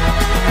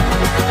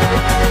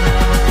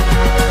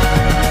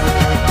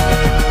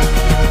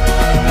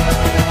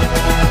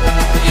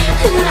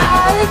 And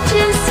I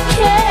just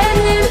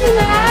can't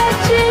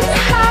imagine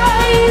how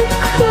you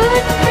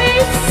could be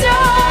so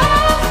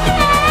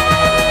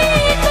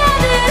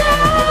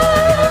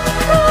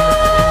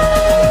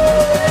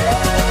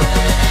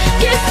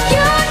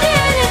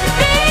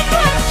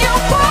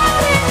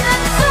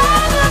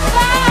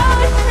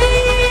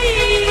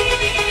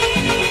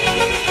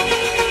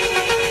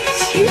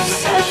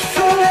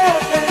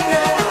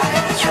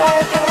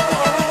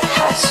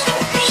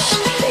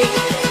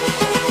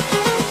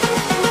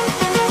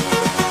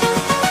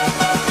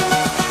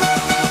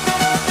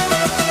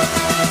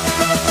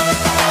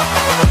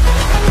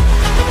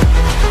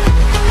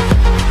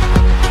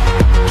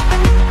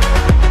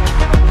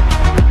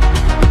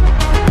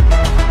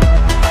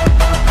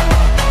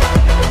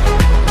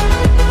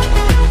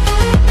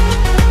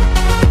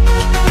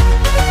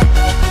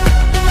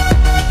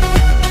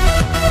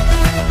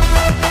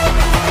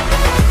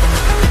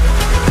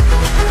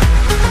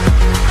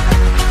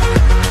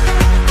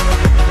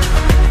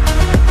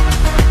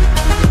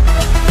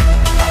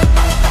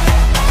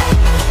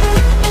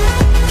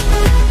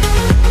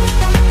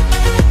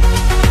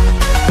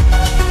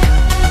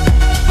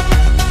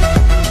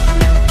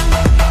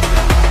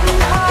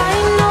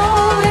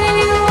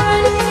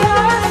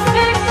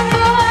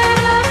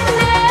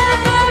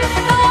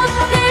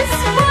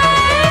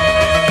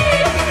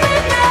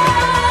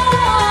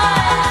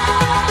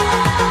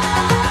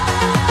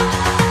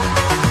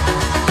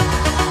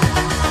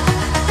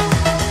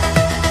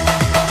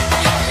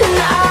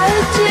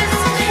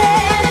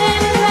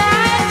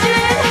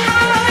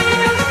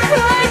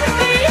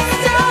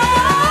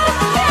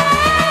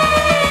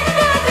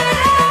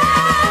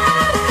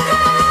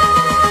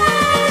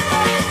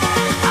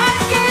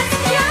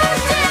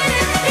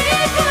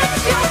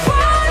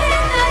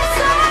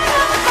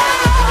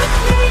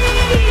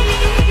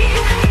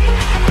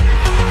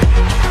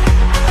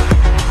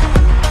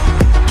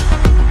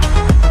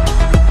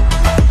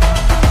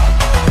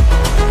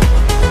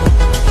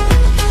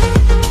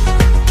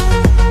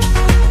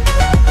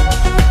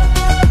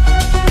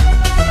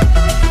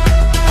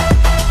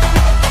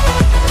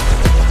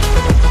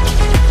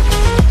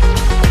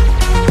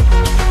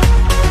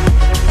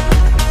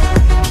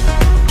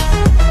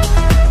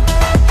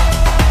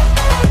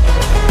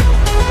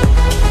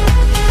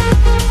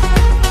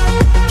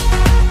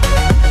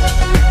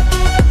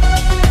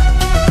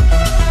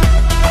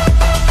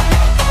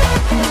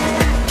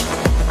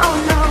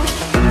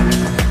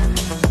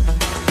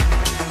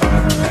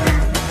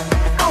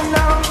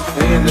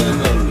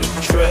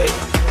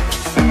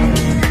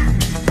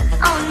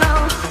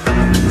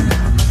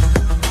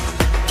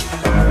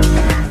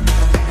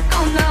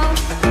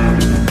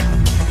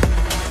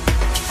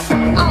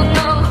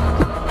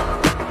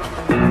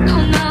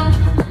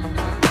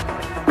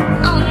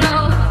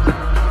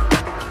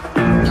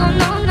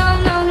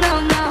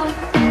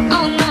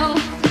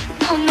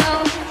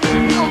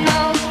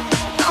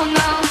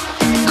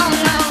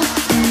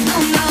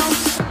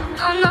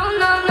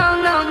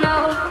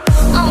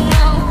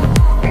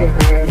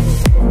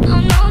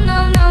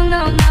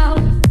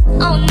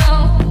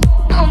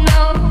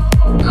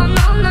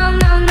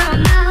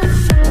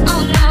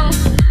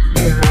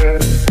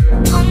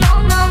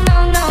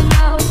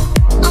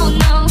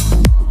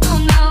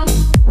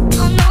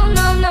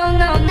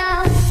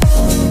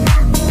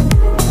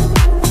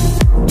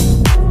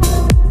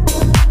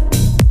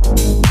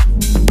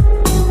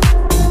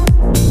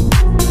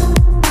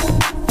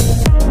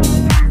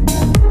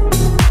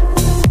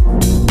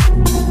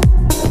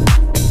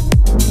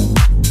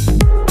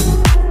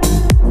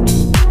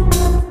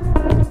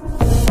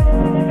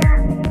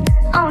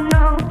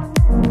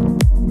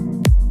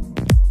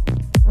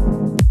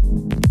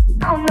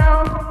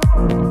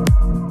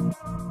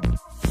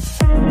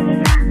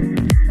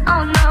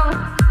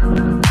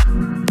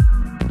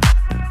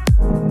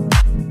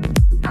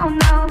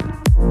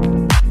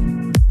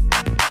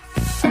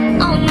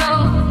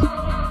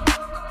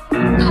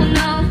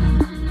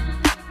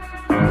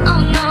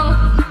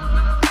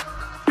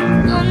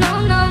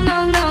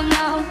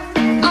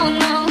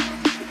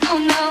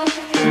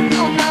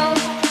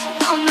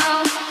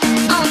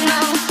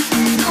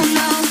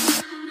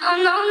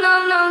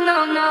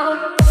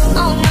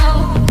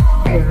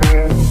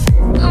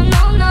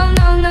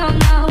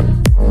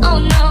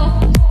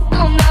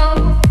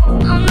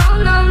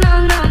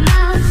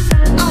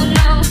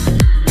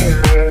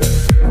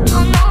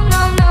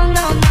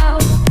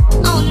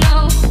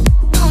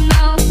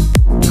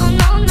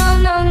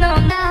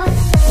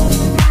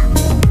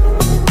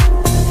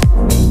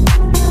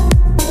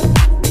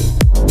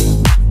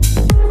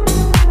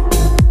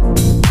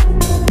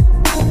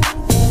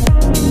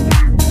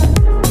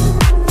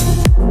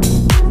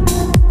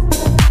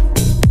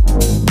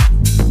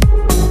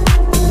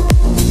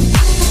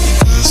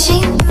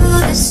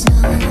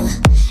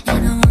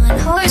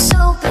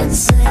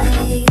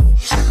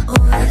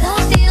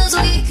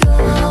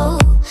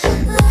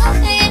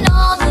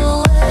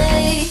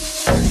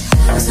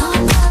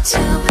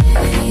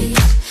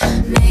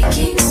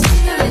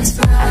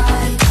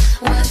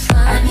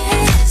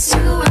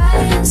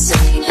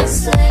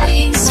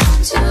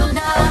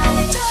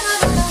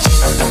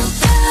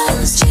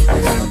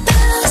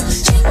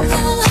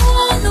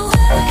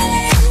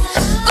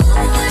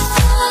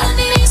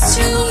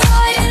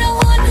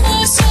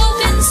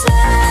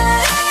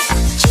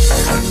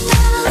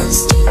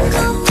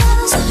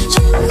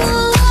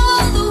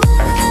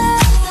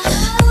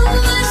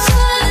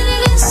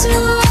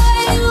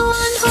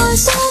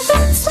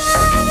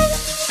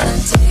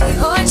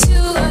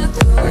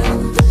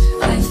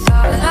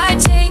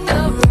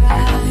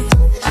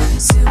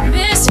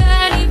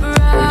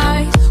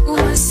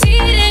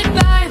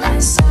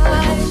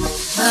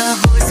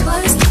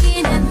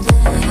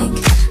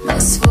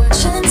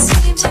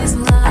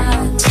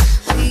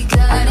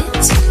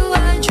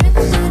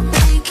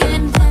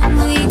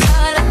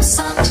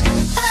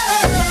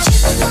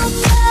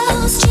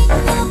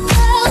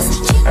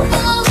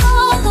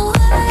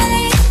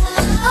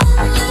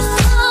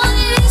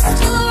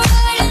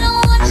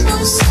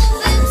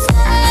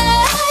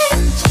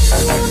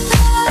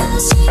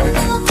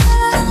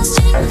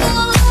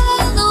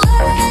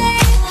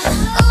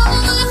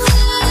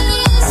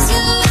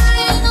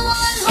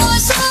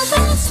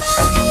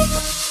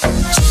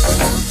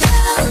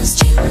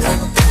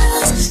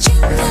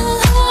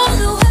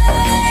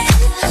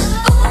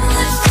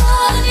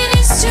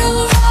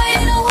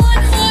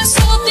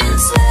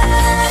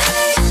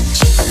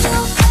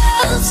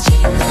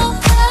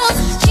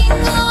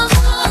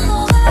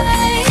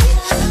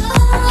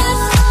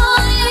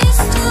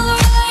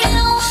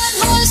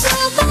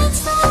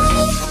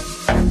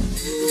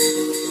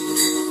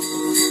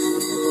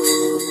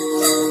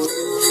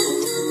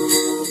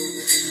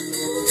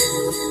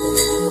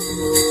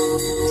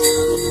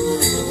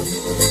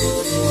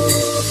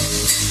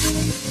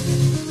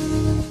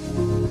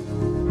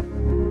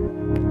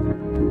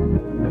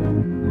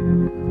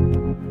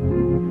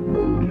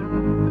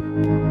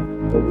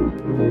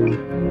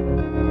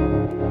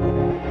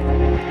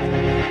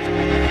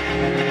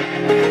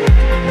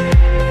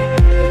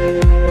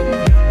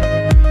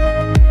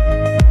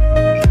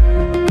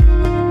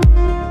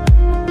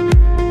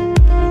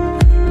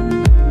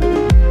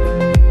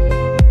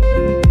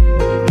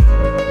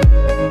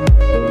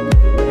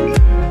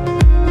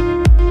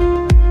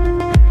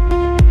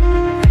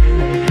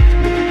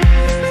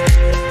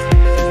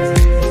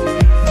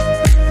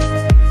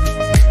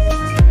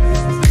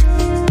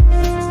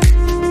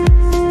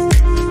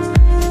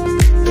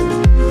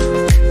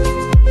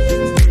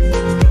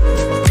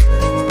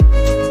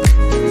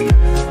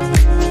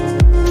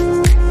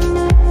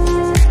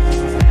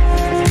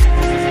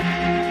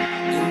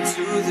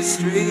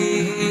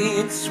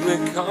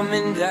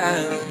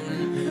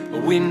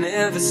We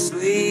never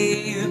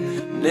sleep,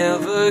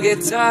 never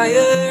get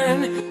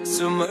tired.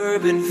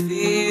 Suburban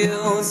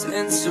fields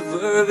and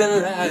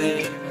suburban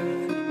life.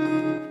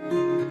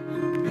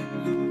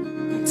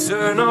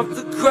 Turn up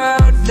the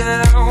crowd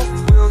now,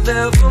 we'll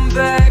never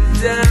back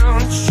down.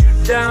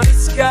 Shoot down the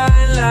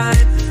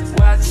skyline,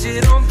 watch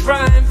it on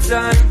prime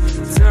time.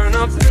 Turn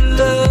up the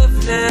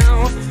love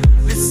now,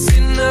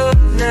 listen up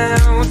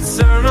now.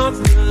 Turn up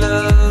the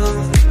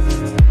love.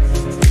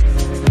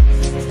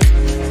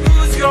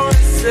 Who's gonna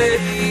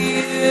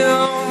save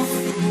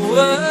the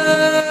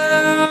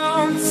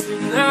world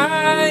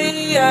tonight?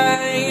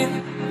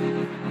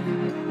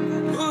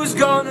 Who's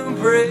gonna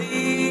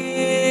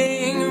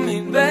bring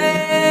me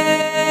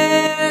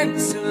back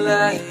to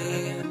life?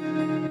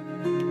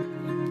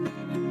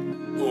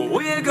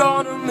 We're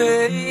gonna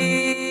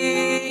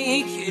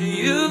make it,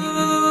 you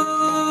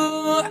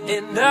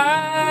and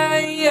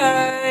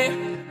I.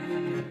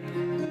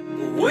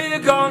 We're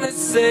gonna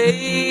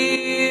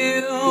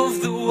save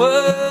the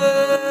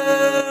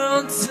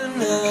world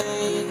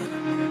tonight.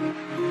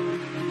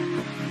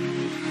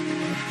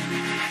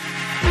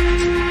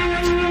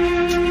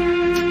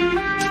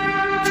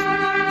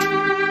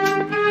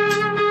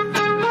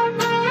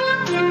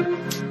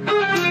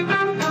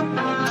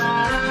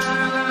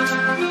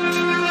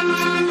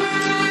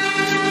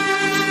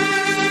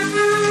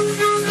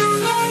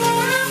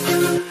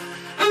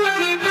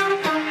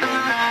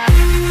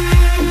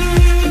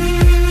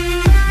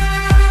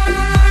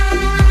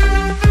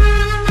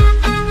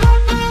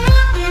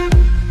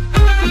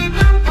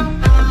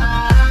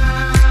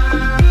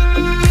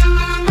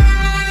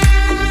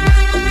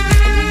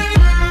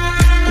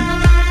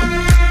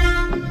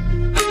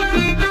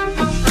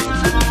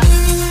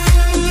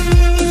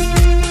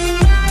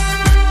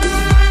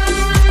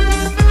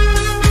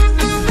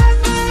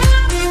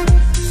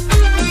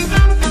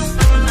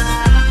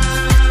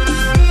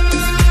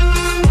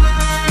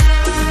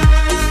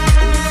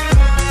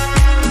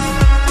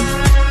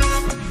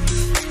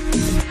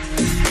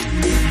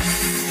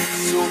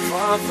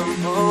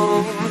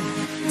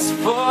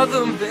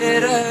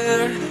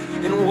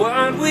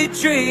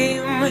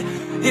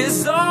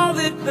 Is all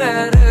that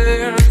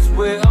matters.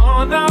 We're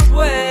on our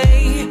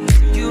way,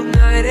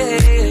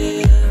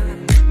 united.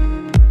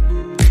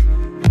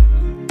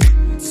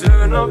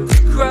 Turn up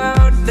the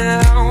crowd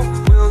now,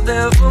 we'll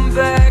never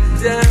back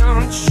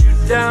down.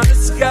 Shoot down the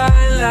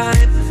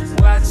skyline,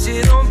 watch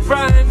it on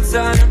prime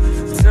time.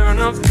 Turn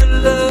up the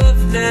love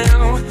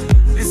now,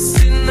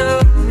 listen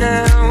up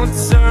now.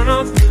 Turn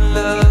up the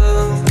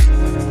love.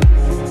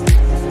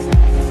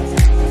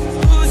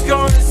 Who's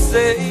gonna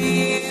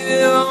save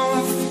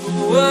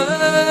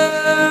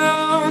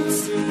world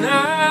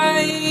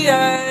tonight?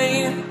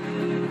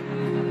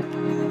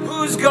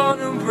 Who's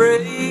gonna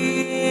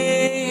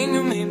bring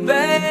me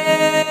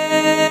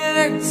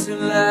back to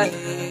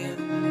life?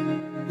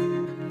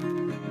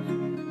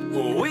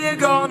 We're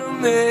gonna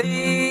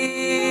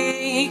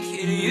make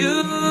it,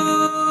 you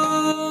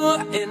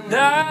and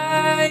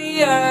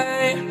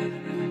I.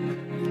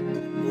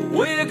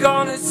 We're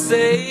gonna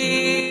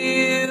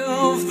save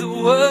the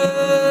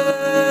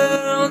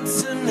world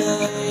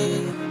tonight.